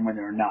valid and when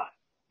they're not.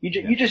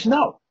 You just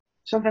know.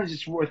 Sometimes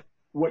it's worth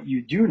what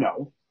you do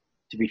know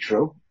to be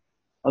true.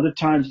 Other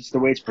times it's the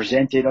way it's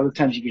presented. Other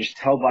times you can just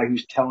tell by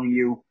who's telling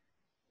you.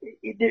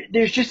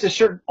 There's just a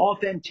certain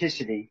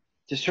authenticity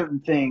to certain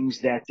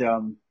things that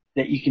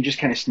you can just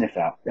kind of sniff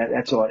out.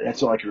 That's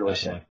all I can really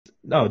say.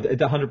 No, it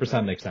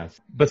 100% makes sense.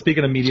 But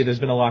speaking of media, there's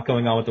been a lot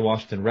going on with the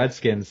Washington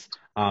Redskins.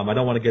 I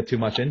don't want to get too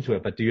much into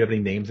it, but do you have any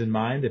names in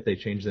mind if they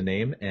change the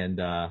name, and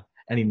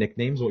any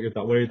nicknames? What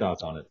are your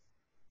thoughts on it?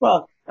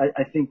 Well,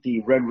 I think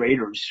the Red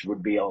Raiders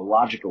would be a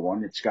logical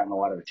one. It's gotten a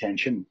lot of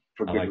attention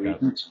for good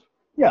reasons.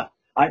 Yeah,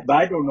 but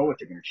I don't know what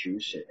they're going to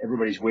choose.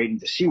 Everybody's waiting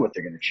to see what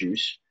they're going to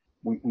choose.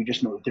 We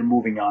just know that they're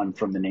moving on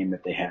from the name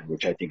that they had,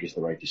 which I think is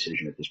the right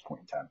decision at this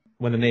point in time.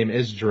 When the name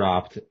is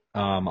dropped,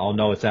 I'll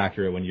know it's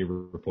accurate when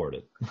you report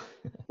it.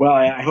 Well,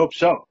 I hope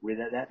so.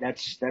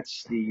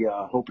 That's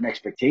the hope and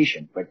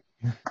expectation. But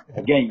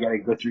again, you got to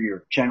go through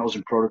your channels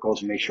and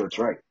protocols and make sure it's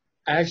right.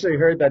 I actually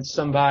heard that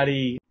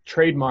somebody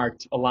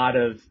trademarked a lot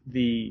of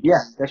the. Yeah,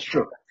 that's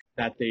true.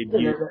 That they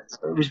do.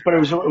 But it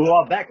was a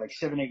while back, like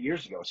 7-8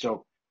 years ago.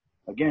 So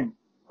again,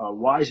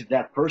 wise of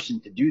that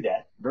person to do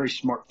that. Very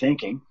smart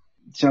thinking.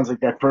 It sounds like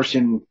that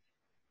person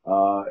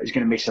is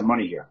going to make some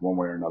money here, one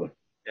way or another.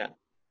 Yeah.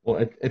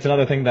 Well, it's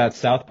another thing that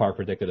South Park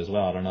predicted as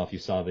well. I don't know if you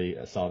saw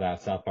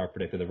that. South Park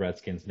predicted the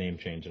Redskins name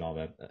change and all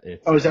that.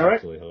 Is that right?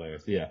 Absolutely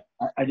hilarious. Yeah.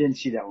 I didn't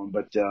see that one,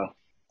 but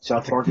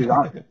South Park is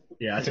on it.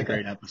 Yeah, that's a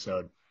great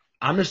episode.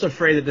 I'm just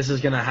afraid that this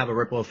is going to have a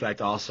ripple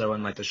effect also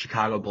in like the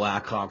Chicago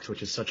Blackhawks,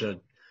 which is such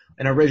an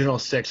original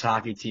six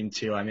hockey team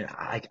too. I mean,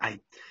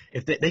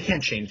 if they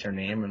can't change their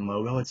name and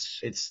logo,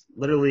 it's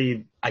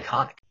literally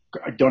iconic.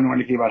 I don't know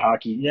anything about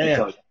hockey.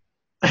 Yeah.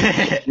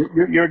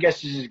 Your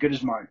guess is as good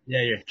as mine.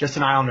 Yeah. Just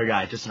an Islander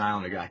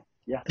guy.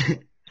 Yeah.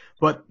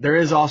 But there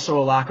is also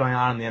a lot going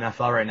on in the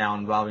NFL right now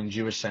involving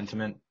Jewish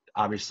sentiment,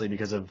 obviously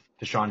because of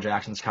Deshaun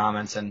Jackson's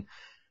comments. And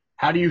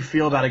how do you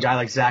feel about a guy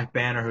like Zach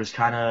Banner, who's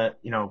kind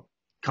of,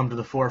 come to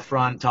the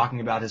forefront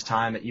talking about his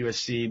time at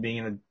USC, being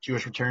in a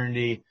Jewish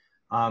fraternity?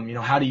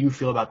 How do you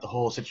feel about the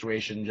whole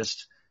situation?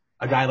 Just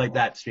a guy like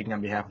that speaking on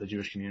behalf of the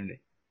Jewish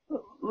community.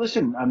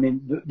 Listen, I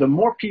mean, the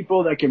more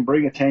people that can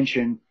bring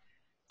attention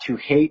to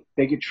hate,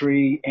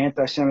 bigotry,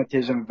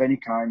 anti-Semitism of any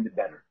kind, the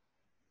better.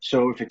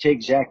 So if it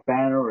takes Zach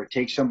Banner or it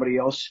takes somebody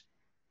else,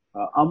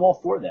 I'm all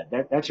for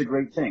that. That's a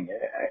great thing.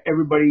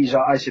 Everybody's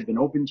eyes have been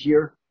opened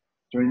here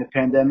during the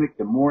pandemic.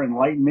 The more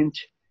enlightenment,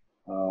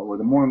 or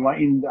the more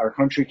enlightened our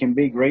country can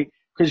be, great.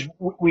 Because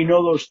we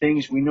know those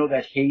things. We know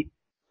that hate,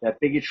 that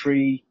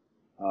bigotry.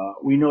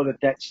 We know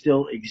that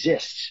still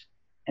exists.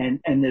 And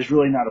there's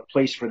really not a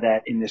place for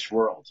that in this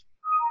world.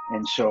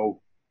 And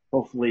so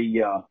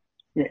hopefully,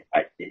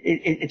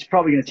 it's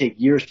probably going to take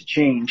years to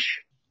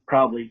change,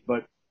 probably,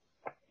 but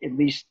at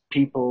least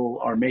people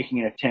are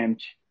making an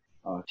attempt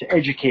to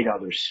educate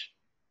others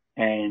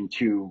and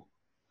to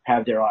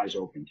have their eyes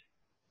opened.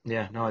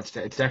 Yeah, no, it's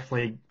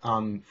definitely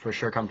for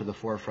sure come to the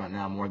forefront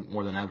now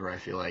more than ever, I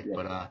feel like. Yeah.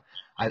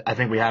 But I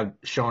think we have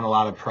shown a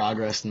lot of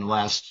progress in the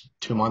last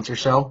 2 months or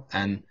so,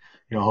 and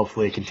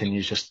hopefully it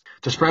continues just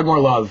to spread more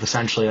love.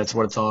 Essentially, that's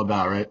what it's all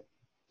about, right?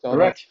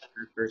 Correct.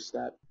 First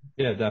step.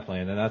 Yeah,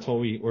 definitely, and that's what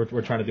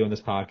we're trying to do in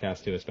this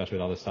podcast too, especially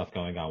with all this stuff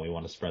going on. We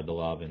want to spread the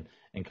love and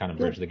kind of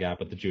bridge the gap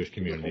with the Jewish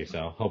community.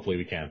 So hopefully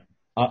we can.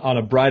 On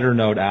a brighter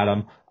note,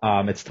 Adam,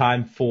 it's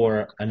time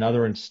for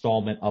another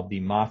installment of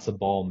the Matzo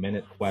Ball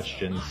Minute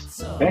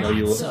Questions. I know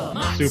you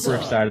look super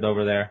excited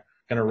over there.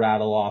 Gonna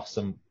rattle off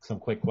some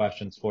quick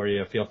questions for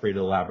you. Feel free to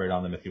elaborate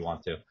on them if you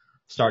want to.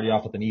 Start you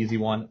off with an easy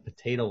one: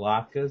 potato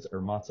latkes or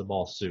matzo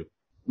ball soup?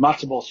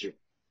 Matzo ball soup.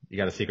 You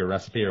got a secret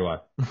recipe or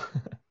what?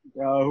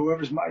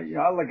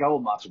 I like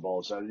old matzo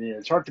balls. I mean,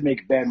 it's hard to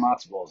make bad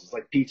matzo balls. It's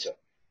like pizza.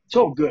 It's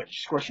all good. It's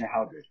just a question of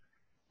how good.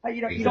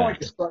 You don't like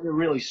the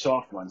really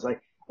soft ones. I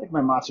like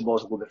my matzo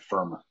balls a little bit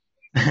firmer.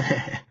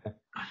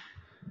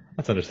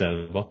 That's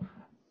understandable.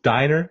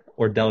 Diner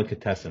or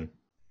delicatessen?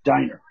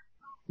 Diner.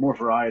 More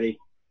variety.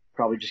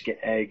 Probably just get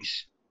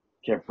eggs.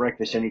 Get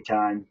breakfast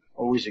anytime.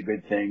 Always a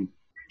good thing.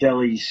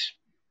 Delis,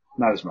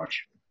 not as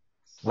much.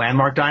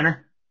 Landmark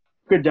Diner?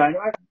 Good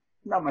diner.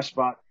 Not my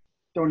spot.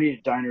 Don't eat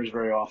at diners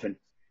very often.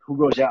 Who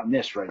goes out in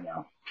this right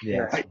now?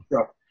 Yeah. Right?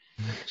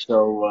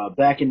 So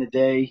back in the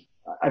day,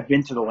 I've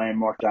been to the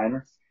Landmark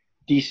Diner.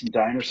 decent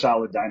diner,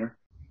 solid diner.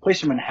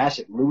 Place in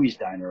Manhasset, Louis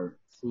Diner.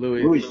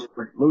 Louis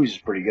is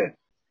pretty good.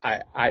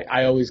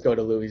 I always go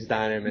to Louis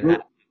Diner in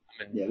Manhattan.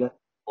 Yeah,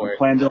 on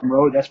Plandome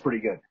Road, that's pretty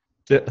good.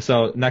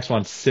 So next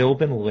one,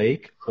 Sylvan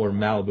Lake or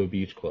Malibu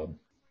Beach Club?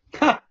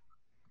 That's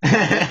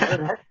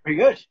pretty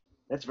good.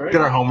 That's very Did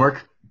good. our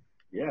homework.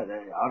 Yeah,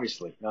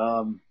 obviously.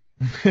 And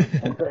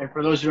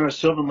for those who don't know,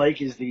 Sylvan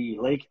Lake is the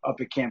lake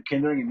up at Camp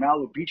Kindering, and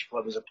Malibu Beach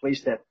Club is a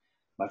place that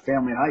my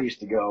family and I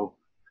used to go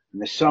in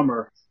the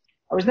summer.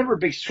 I was never a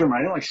big swimmer. I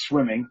didn't like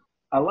swimming.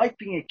 I liked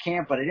being at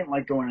camp, but I didn't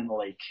like going in the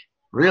lake.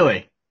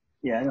 Really?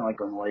 Yeah, I didn't like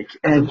going in the lake.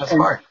 That's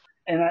smart.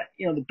 And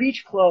the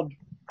beach club,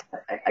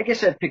 I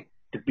guess I'd pick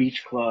the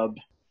beach club.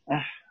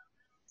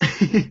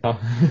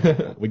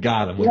 We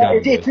got him.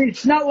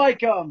 It's not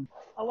like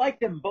I like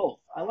them both.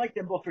 I like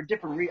them both for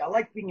different reasons. I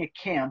like being at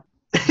camp.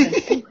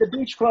 And the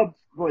beach club,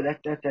 boy,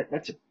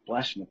 that's a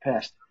blast from the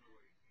past.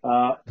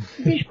 The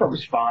beach club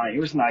was fine. It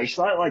was nice.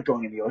 I like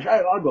going in the ocean.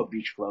 I'll go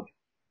beach club.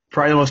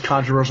 Probably the most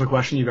controversial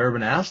question you've ever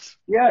been asked.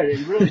 Yeah,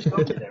 it really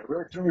stumped me there. It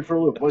really threw me for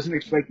a loop. Wasn't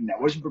expecting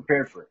that. Wasn't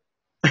prepared for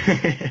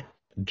it.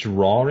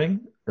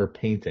 Drawing or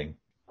painting?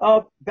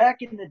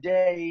 Back in the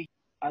day,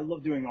 I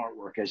loved doing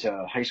artwork as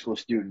a high school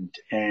student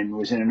and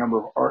was in a number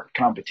of art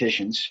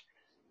competitions.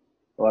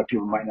 A lot of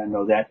people might not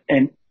know that.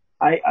 And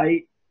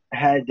I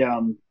had,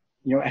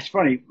 it's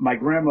funny. My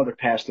grandmother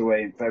passed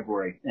away in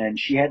February, and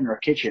she had in her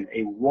kitchen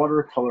a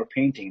watercolor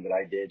painting that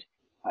I did.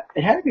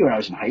 It had to be when I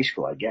was in high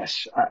school, I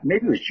guess.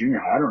 Maybe it was junior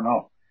high. I don't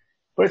know.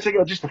 But it's like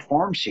just a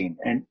farm scene.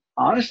 And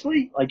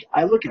honestly, like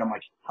I look at it, I'm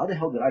like, how the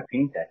hell did I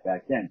paint that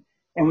back then?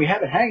 And we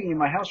have it hanging in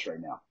my house right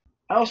now.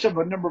 I also have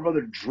a number of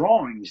other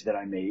drawings that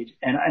I made.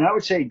 And I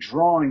would say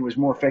drawing was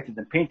more effective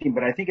than painting,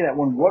 but I think of that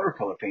one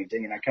watercolor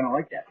painting, and I kind of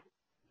like that.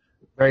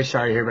 Very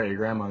sorry to hear about your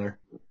grandmother.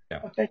 Yeah.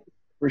 Okay.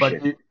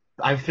 Appreciate it.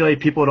 I feel like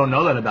people don't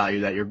know that about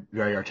you, that you're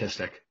very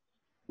artistic.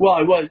 Well,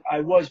 I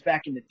was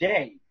back in the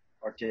day.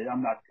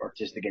 I'm not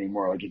artistic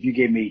anymore. Like if you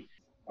gave me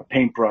a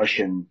paintbrush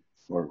and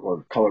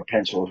or colored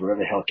pencils,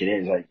 whatever the heck it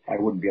is, I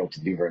wouldn't be able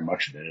to do very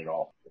much of it at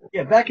all.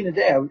 Yeah, back in the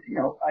day,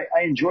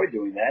 I enjoyed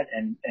doing that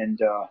and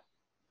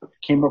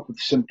came up with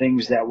some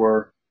things that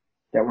were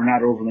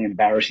not overly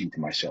embarrassing to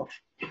myself.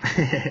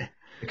 It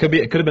could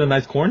have been a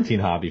nice quarantine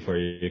hobby for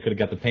you. You could have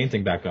got the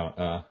painting back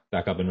up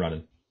and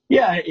running.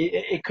 Yeah,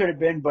 it could have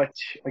been, but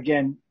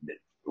again,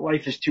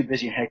 life is too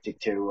busy and hectic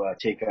to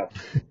take up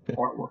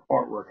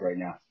artwork right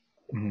now.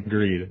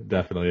 Agreed.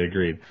 Definitely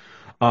agreed.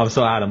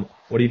 So Adam,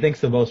 what do you think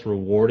is the most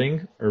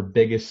rewarding or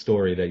biggest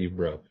story that you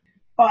broke?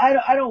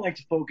 I don't like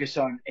to focus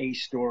on a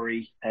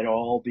story at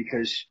all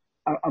because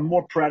I'm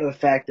more proud of the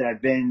fact that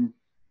I've been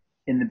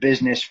in the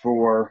business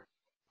for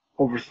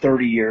over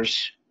 30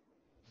 years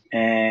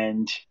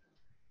and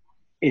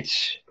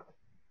it's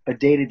a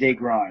day-to-day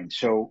grind.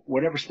 So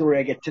whatever story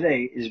I get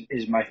today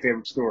is my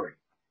favorite story.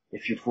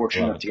 If you're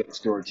fortunate enough to get the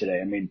story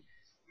today. I mean,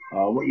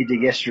 what you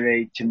did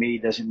yesterday to me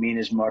doesn't mean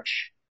as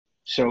much.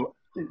 So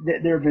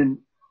there have been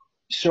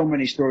so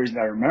many stories that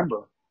I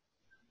remember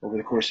over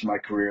the course of my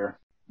career.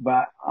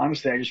 But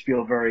honestly, I just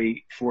feel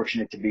very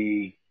fortunate to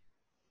be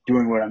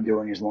doing what I'm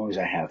doing as long as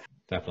I have.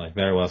 Definitely.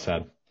 Very well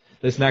said.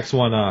 This next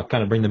one,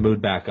 kind of bring the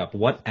mood back up.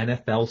 What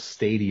NFL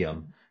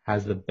stadium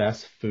has the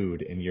best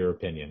food in your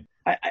opinion?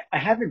 I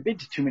haven't been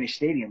to too many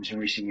stadiums in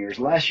recent years.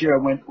 Last year I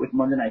went with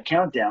Monday Night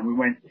Countdown. We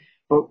went,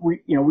 but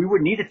we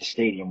wouldn't eat at the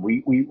stadium.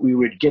 We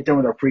would get done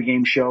with our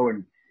pregame show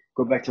and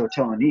go back to the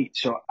hotel and eat.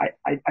 So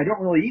I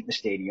don't really eat in the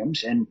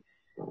stadiums. And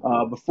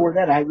before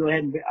that, I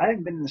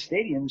haven't been in the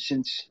stadium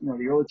since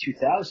the early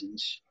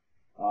 2000s,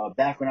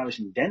 back when I was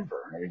in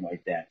Denver and everything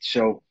like that.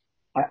 So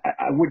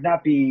I would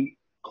not be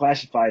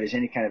classified as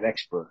any kind of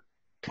expert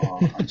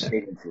on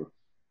stadium food.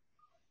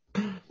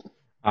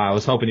 I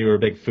was hoping you were a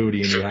big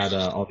foodie and you had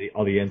all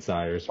the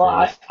insiders. Well,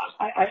 I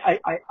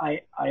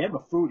am a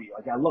foodie.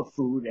 Like I love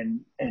food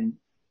and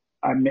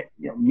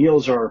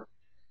meals are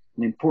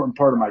an important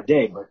part of my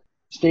day, but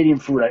stadium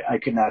food I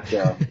could not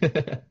speak.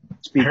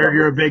 I heard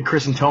you're a big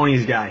Chris and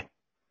Tony's guy.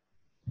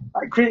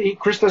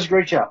 Chris does a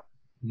great job.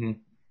 Mm-hmm.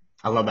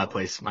 I love that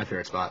place. My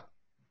favorite spot.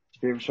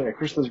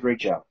 Chris does a great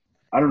job.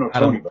 I don't know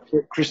Tony, but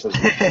Chris does a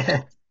great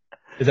job.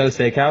 Is that a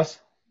steakhouse?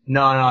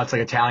 No, it's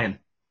like Italian.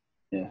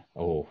 Yeah.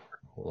 Oh,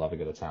 love a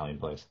good Italian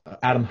place.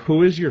 Adam,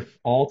 who is your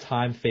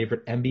all-time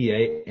favorite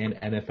NBA and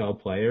NFL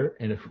player,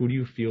 and who do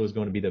you feel is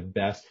going to be the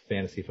best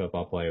fantasy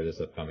football player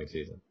this upcoming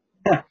season?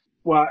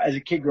 Well, as a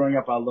kid growing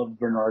up, I loved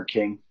Bernard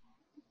King.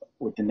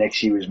 With the Knicks,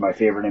 he was my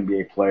favorite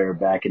NBA player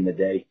back in the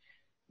day.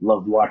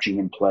 Loved watching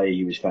him play.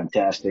 He was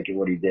fantastic at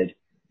what he did.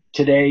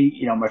 Today,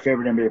 my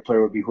favorite NBA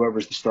player would be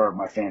whoever's the star of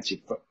my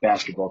fantasy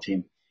basketball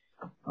team.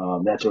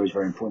 That's always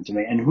very important to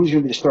me. And who's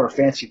going to be the star of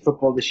fantasy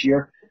football this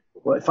year?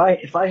 Well,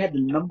 if I had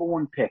the number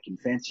one pick in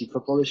fantasy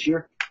football this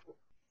year,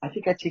 I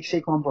think I'd take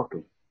Saquon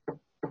Barkley.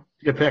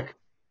 Good pick.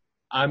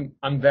 I'm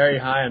very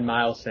high on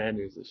Miles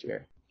Sanders this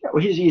year. Yeah,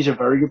 well, he's a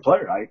very good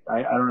player. I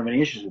don't have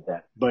any issues with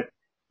that. But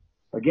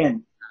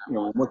again,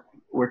 when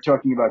we're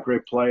talking about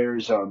great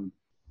players,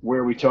 where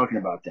are we talking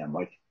about them?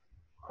 Like,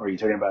 are you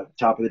talking about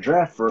top of the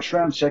draft, first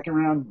round, second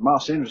round?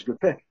 Miles Sanders is a good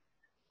pick.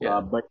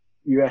 Yeah. But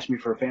you asked me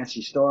for a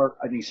fantasy star.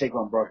 I think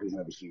Saquon Barkley's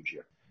going to have a huge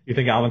year. You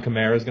think Alvin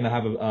Kamara is going to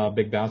have a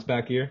big bounce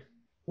back year?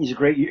 He's a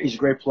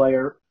great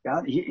player.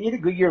 He had a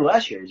good year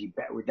last year.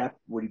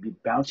 Would he be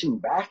bouncing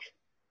back?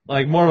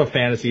 Like more of a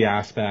fantasy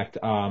aspect.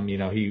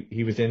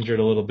 He was injured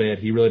a little bit.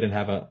 He really didn't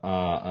have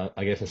a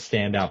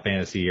standout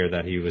fantasy year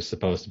that he was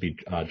supposed to be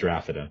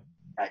drafted in.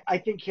 I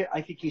think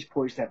he's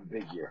poised to have a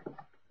big year.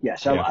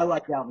 Yes, Yeah. I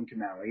like Alvin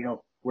Kamara.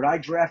 Would I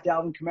draft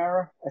Alvin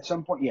Kamara at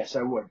some point? Yes,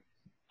 I would.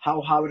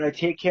 How would I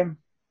take him?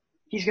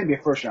 He's going to be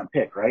a first round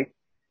pick, right?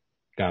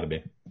 Gotta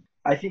be.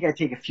 I think I'd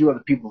take a few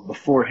other people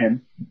before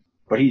him,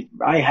 but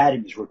I had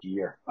him his rookie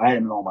year. I had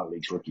him in all my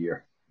leagues rookie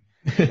year.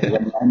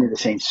 I knew the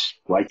Saints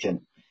liked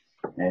him,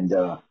 and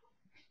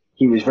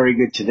he was very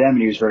good to them,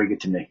 and he was very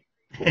good to me.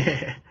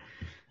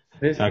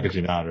 How could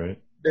you not, right?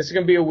 This is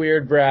gonna be a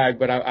weird brag,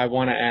 but I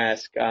want to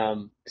ask.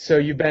 So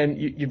you've been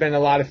in a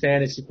lot of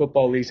fantasy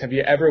football leagues. Have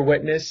you ever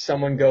witnessed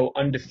someone go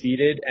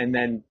undefeated and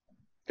then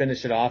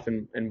finish it off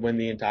and win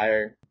the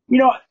entire?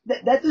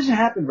 That doesn't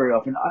happen very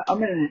often.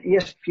 I'm in an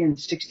ESPN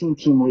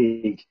 16-team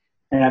league,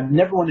 and I've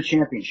never won a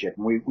championship.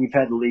 And we've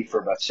had the league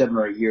for about 7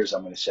 or 8 years,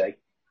 I'm going to say.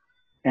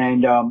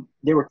 And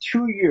there were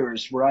 2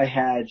 years where I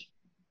had,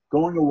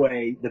 going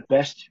away, the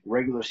best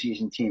regular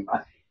season team,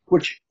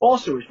 which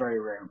also is very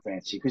rare in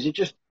fantasy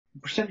because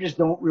percentages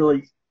don't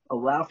really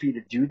allow for you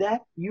to do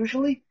that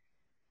usually.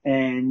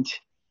 And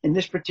in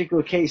this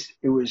particular case,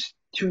 it was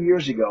 2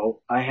 years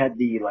ago. I had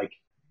the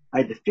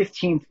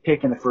 15th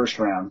pick in the first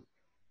round.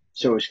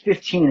 So it was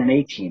 15 and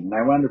 18. And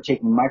I wound up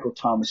taking Michael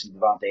Thomas and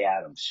Devontae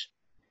Adams.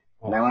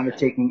 And I wound up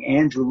taking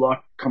Andrew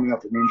Luck coming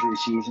off an injury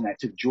season. I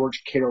took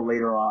George Kittle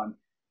later on.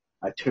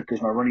 I took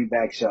as my running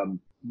backs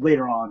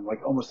later on,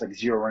 almost like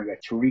zero running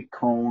back, Tariq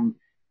Cohn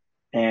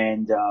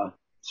and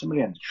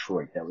somebody on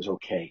Detroit. That was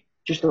okay.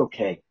 Just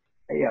okay.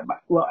 Yeah.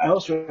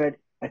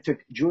 I took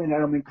Julian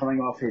Edelman coming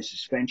off his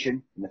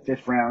suspension in the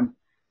 5th round.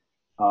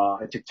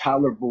 I took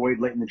Tyler Boyd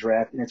late in the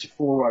draft, and it's a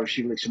 4-wide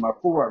receiver league. So my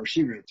 4-wide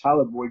receivers are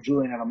Tyler Boyd,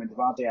 Julian Edelman,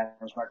 Devontae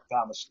Adams, Michael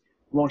Thomas.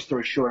 Long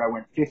story short, I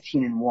went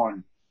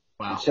 15-1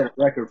 Wow. and set a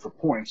record for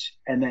points,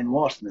 and then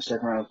lost in the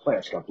second round of the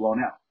playoffs. Got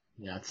blown out.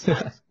 Yeah,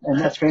 And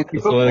that's fantasy That's the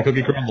football. way the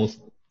cookie crumbles.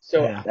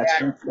 So Yeah.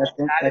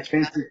 That's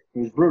fantasy. It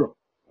was brutal.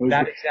 And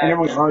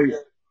everyone's,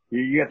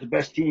 you got the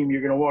best team.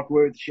 You're going to walk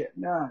away with shit.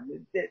 No,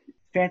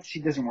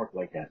 fantasy doesn't work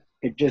like that.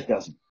 It just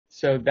doesn't.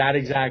 So that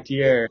exact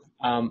year,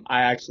 I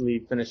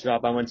actually finished it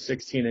off. I went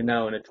 16-0 in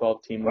a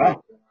 12-team league.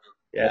 Wow.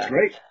 Yeah. That's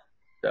great.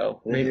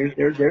 So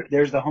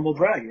There's the humble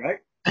brag, right?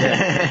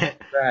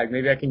 brag.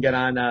 Maybe I can get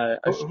on.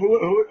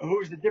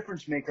 Who's the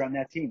difference maker on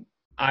that team?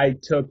 I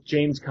took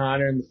James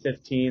Conner in the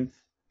 15th,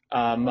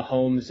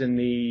 Mahomes in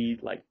the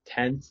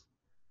 10th.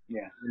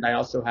 Yeah. And I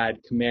also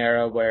had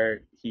Camaro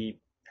where he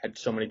had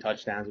so many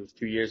touchdowns. It was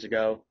 2 years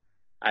ago.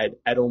 I had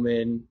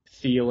Edelman,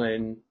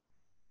 Thielen,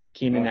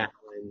 Keenan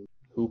Allen,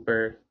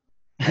 Hooper.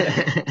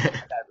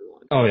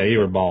 Everyone. Oh yeah, you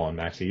were balling,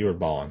 Maxie. You were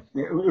balling.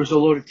 It was a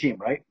loaded team,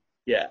 right?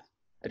 Yeah,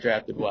 I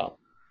drafted well.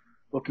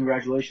 Well,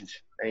 congratulations.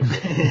 Thank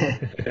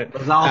you.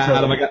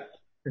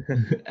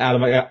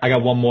 Adam, I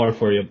got one more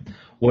for you.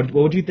 What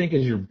would you think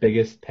is your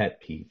biggest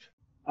pet peeve?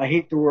 I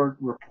hate the word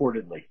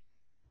reportedly.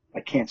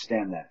 I can't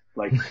stand that.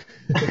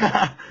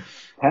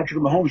 Patrick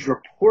Mahomes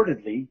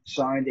reportedly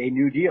signed a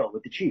new deal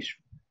with the Chiefs.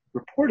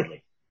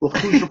 Reportedly. Well,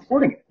 who's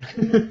reporting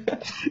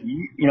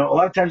it? A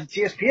lot of times it's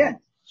ESPN.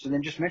 So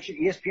then just mention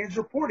ESPN's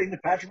reporting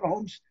that Patrick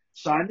Mahomes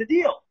signed the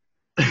deal.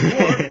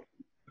 Or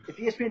if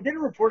ESPN didn't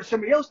report it,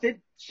 somebody else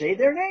did, say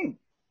their name.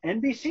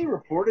 NBC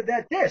reported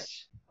that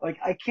this.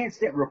 I can't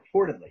stand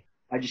reportedly.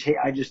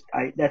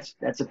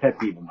 That's a pet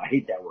peeve. I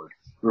hate that word.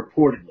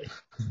 Reportedly.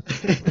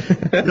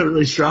 Feel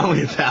really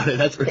strongly about it.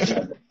 That's for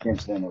sure.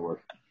 Can't stand that word.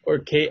 Or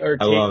Kate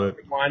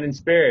Wine and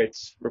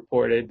Spirits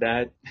reported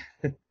that.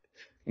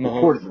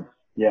 Reportedly.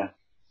 Yeah.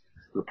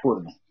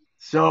 Reportedly.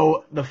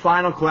 So the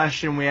final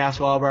question we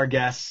ask all of our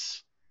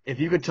guests,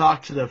 if you could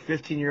talk to the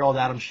 15-year-old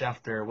Adam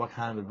Schefter, what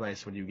kind of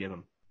advice would you give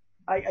him?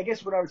 I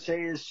guess what I would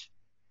say is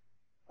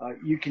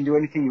you can do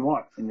anything you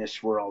want in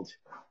this world.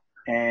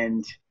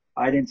 And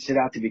I didn't set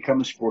out to become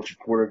a sports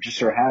reporter. It just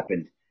so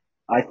happened.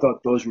 I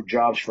thought those were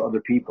jobs for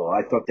other people.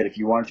 I thought that if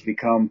you wanted to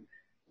become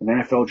an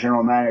NFL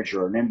general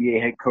manager or an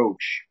NBA head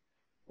coach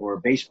or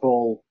a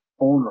baseball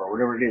owner or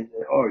whatever it is,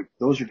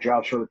 those are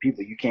jobs for other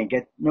people. You can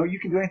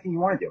do anything you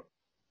want to do.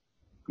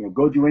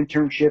 Go do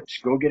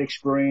internships, go get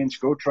experience,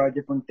 go try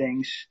different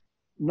things.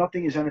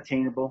 Nothing is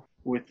unattainable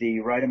with the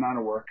right amount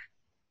of work.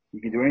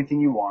 You can do anything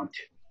you want.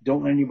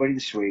 Don't let anybody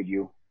dissuade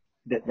you.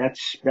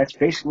 That's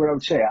basically what I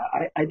would say.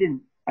 I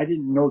didn't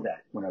know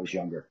that when I was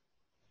younger.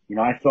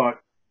 I thought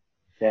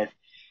that,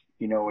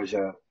 as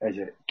a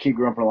kid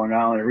growing up in Long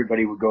Island,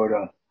 everybody would go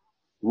to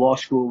law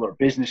school or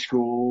business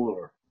school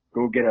or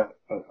go get a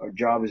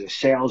job as a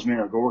salesman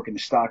or go work in the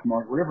stock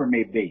market, whatever it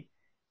may be.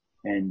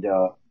 And,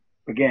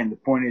 again, the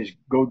point is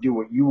go do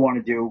what you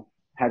want to do,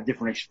 have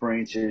different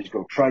experiences,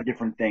 go try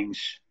different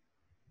things,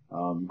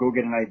 go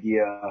get an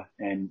idea,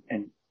 and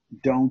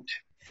don't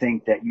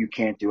think that you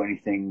can't do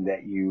anything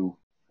that you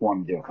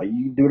want to do.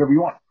 You can do whatever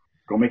you want.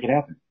 Go make it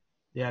happen.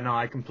 Yeah, no,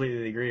 I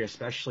completely agree.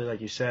 Especially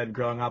like you said,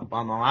 growing up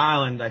on Long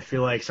Island, I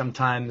feel like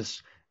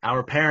sometimes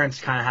our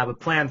parents kind of have a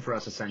plan for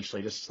us,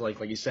 essentially, just like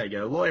you said,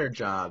 get a lawyer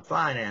job,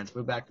 finance,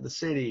 move back to the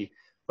city.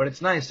 But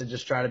it's nice to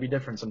just try to be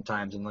different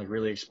sometimes and like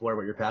really explore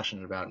what you're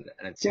passionate about. And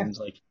it Yeah, seems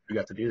like you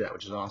got to do that,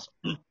 which is awesome.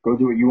 go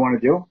do what you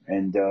want to do,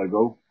 and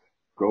go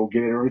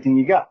give it everything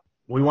you got.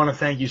 We want to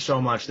thank you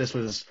so much. This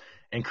was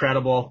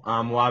incredible.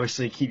 We'll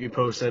obviously keep you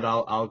posted.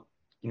 I'll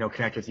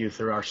connect with you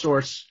through our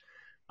source,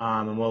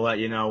 and we'll let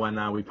you know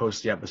when we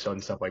post the episode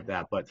and stuff like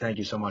that. But thank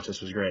you so much.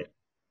 This was great.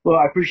 Well,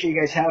 I appreciate you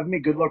guys having me.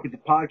 Good luck with the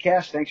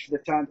podcast. Thanks for the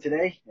time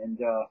today, and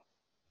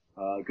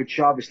good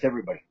Shabbos to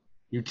everybody.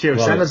 You too.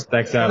 Love Send it. us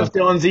Thanks, send Adam. us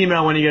Dylan's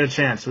email when you get a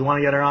chance. We want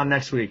to get her on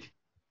next week.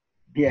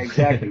 Yeah,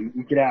 exactly.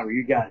 You get out.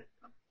 You got it.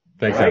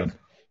 Thanks, All right? Adam.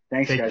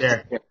 Thanks, Take guys.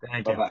 care.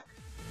 Thank you. Bye-bye.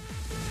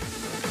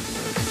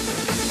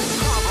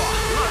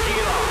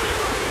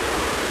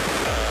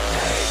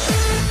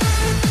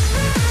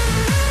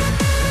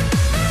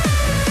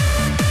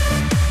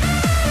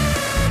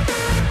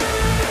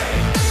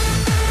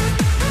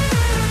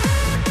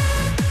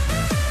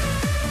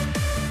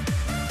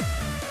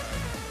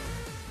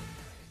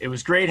 It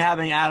was great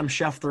having Adam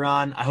Schefter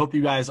on. I hope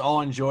you guys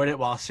all enjoyed it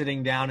while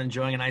sitting down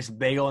enjoying a nice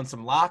bagel and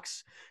some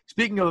lox.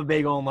 Speaking of a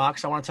bagel and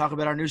lox, I want to talk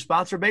about our new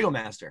sponsor, Bagel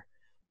Master.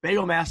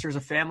 Bagel Master is a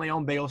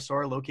family-owned bagel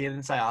store located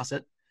in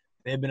Syosset.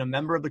 They have been a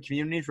member of the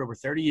community for over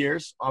 30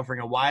 years, offering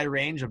a wide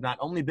range of not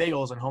only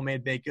bagels and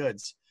homemade baked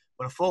goods,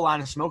 but a full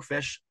line of smoked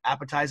fish,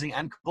 appetizing,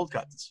 and cold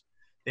cuts.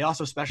 They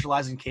also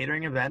specialize in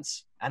catering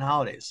events and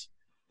holidays.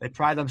 They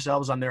pride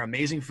themselves on their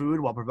amazing food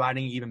while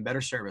providing even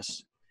better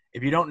service.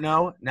 If you don't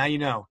know, now you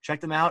know.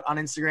 Check them out on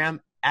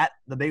Instagram at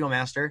The Bagel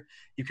Master.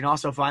 You can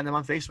also find them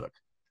on Facebook.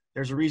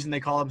 There's a reason they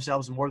call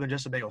themselves more than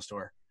just a bagel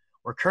store.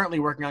 We're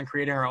currently working on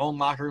creating our own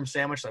locker room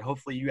sandwich that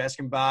hopefully you guys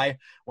can buy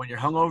when you're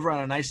hungover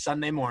on a nice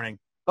Sunday morning.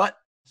 But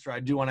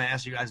I do want to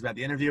ask you guys about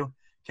the interview.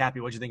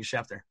 Cappy, what'd you think of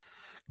Schefter?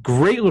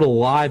 Great little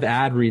live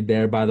ad read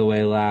there, by the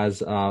way,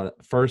 Laz.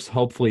 First,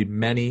 hopefully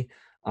many.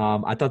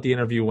 I thought the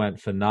interview went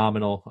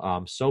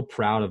phenomenal. So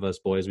proud of us,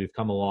 boys. We've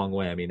come a long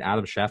way. I mean,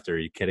 Adam Schefter, are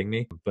you kidding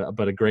me?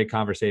 But a great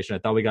conversation. I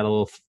thought we got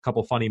a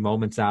couple funny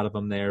moments out of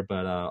him there,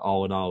 but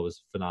all in all, it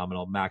was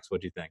phenomenal. Max,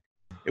 what'd you think?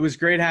 It was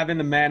great having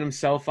the man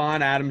himself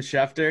on, Adam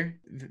Schefter,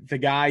 the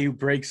guy who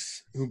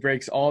breaks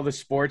all the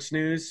sports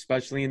news,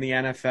 especially in the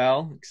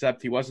NFL.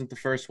 Except he wasn't the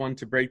first one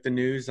to break the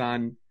news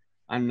on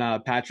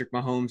Patrick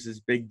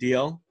Mahomes' big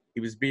deal. He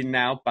was beaten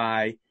out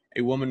by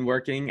a woman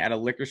working at a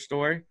liquor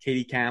store,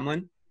 Katie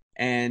Camlin.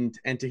 And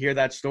to hear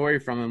that story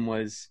from him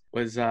was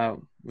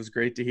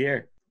great to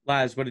hear.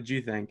 Laz, what did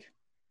you think?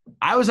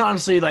 I was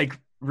honestly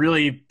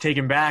really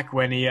taken back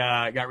when he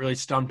got really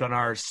stumped on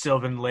our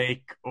Sylvan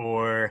Lake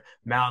or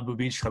Malibu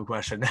Beach Club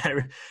question.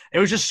 It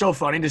was just so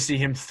funny to see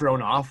him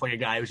thrown off like a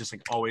guy who was just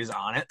always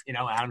on it.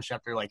 Adam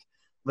Schefter,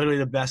 literally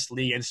the best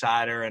league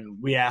insider,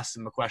 and we asked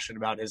him a question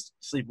about his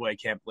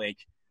sleepaway Camp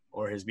Lake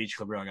or his beach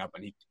club growing up,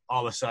 and he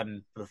all of a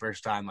sudden for the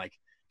first time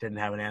didn't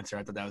have an answer.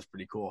 I thought that was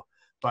pretty cool.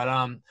 But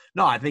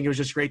no, I think it was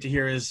just great to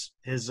hear his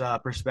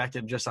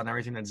perspective just on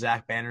everything that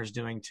Zach Banner's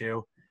doing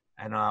too,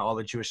 and all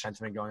the Jewish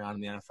sentiment going on in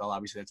the NFL.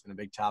 Obviously, that's been a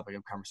big topic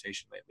of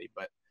conversation lately.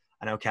 But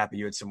I know, Cappy,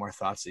 you had some more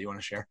thoughts that you want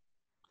to share.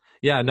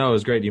 Yeah, no, it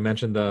was great. You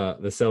mentioned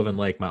the Sylvan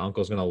Lake. My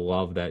uncle's going to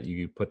love that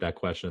you put that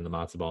question in the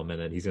Matzo Ball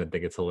Minute. He's going to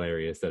think it's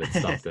hilarious that it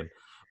stumped him.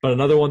 But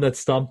another one that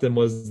stumped him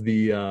was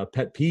the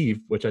pet peeve,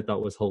 which I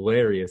thought was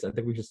hilarious. I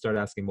think we should start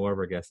asking more of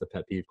our guests the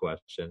pet peeve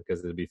question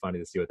because it'd be funny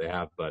to see what they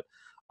have. But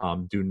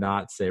do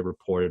not say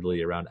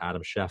reportedly around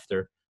Adam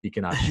Schefter. He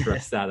cannot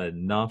stress that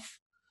enough.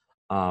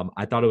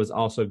 I thought it was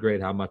also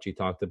great how much he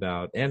talked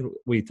about, and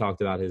we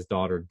talked about his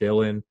daughter,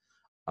 Dylan.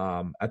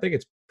 I think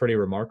it's pretty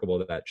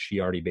remarkable that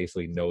she already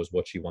basically knows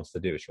what she wants to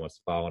do. She wants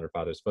to follow in her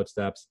father's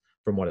footsteps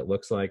from what it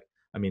looks like.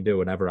 I mean, dude,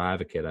 whenever I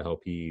have a kid, I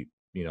hope he,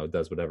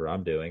 does whatever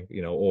I'm doing,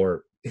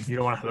 or you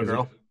don't want to have a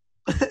girl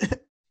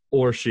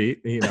or she,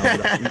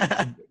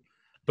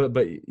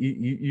 but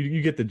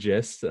you get the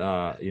gist.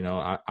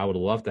 I would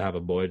love to have a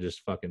boy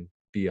just fucking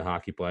be a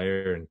hockey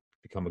player and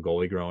become a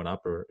goalie growing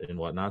up and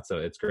whatnot. So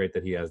it's great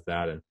that he has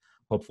that, and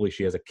hopefully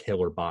she has a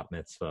killer bat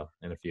mitzvah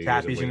in a few years.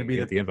 Cappy's going to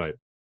be the invite.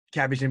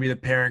 Cappy's going to be the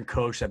parent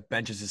coach that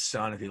benches his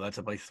son if he lets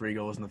up 3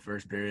 goals in the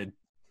first period.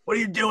 What are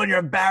you doing? You're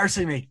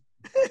embarrassing me.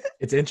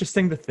 It's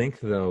interesting to think,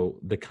 though,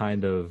 the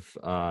kind of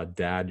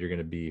dad you're going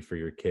to be for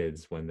your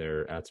kids when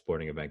they're at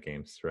sporting event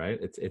games, right?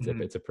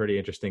 It's a pretty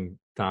interesting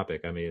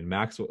topic. I mean,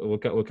 Max,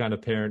 what kind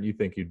of parent you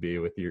think you'd be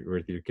with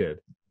your kid?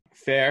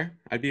 Fair.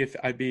 I'd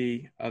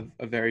be a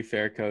very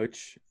fair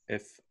coach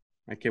if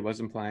my kid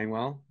wasn't playing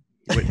well.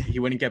 He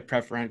wouldn't get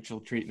preferential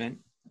treatment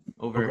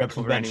over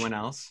anyone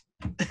else.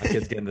 My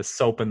kid's getting the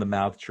soap in the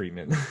mouth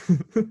treatment.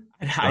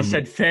 I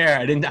said fair.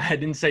 I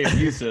didn't say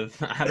abusive.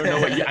 I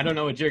don't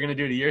know what you're gonna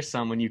do to your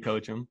son when you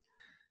coach him.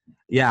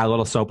 Yeah, a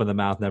little soap in the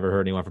mouth never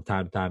hurt anyone. From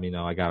time to time,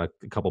 I got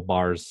a couple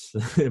bars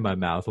in my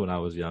mouth when I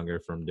was younger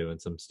from doing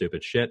some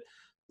stupid shit.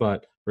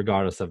 But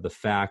regardless of the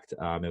fact,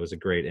 it was a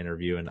great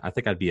interview, and I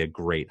think I'd be a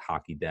great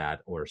hockey dad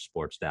or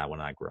sports dad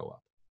when I grow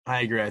up.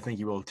 I agree. I think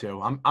you will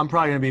too. I'm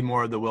probably gonna be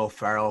more of the Will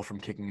Ferrell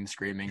from Kicking and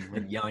Screaming,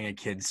 like yelling at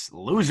kids,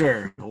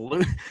 loser, but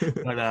with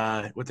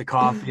the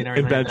coffee and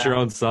everything. And bench like your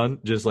own son,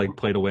 just like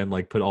play to win,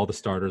 like put all the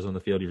starters on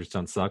the field. If your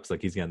son sucks,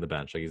 like he's getting the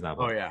bench, like he's not.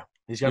 Oh yeah,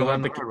 he's got to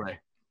learn the hard way.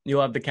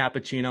 You'll have the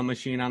cappuccino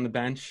machine on the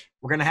bench.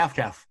 We're gonna have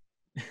calf.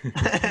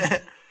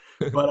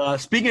 But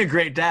speaking of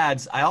great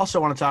dads, I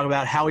also want to talk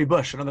about Howie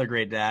Bush, another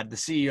great dad, the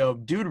CEO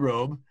of Dude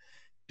Robe.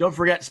 Don't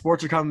forget,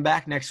 sports are coming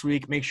back next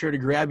week. Make sure to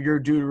grab your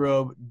Dude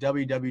Robe,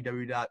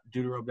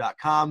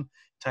 www.duderobe.com.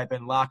 Type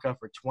in LACA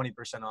for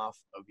 20% off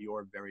of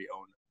your very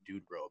own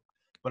Dude Robe.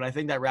 But I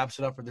think that wraps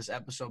it up for this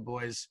episode,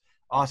 boys.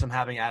 Awesome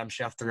having Adam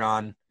Schefter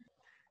on.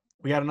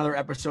 We got another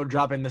episode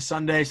dropping this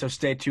Sunday, so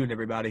stay tuned,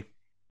 everybody.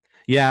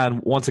 Yeah,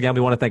 and once again,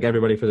 we want to thank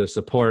everybody for their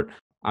support.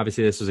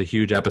 Obviously, this was a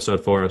huge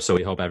episode for us, so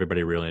we hope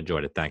everybody really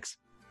enjoyed it. Thanks.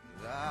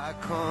 I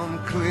come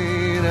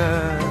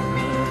cleaner.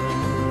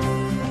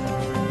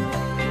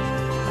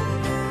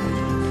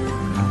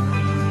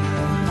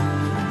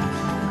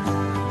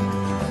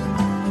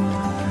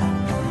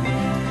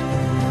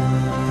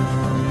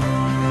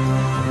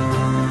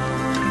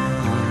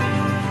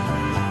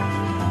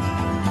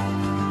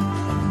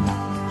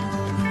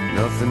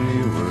 Nothing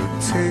you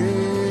would take,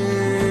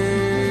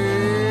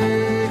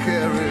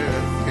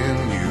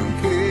 everything you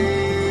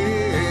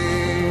gave.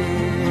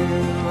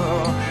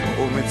 Oh,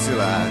 hold me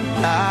till I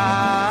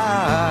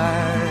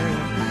die,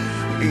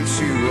 eat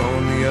you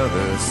on the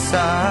other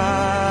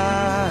side.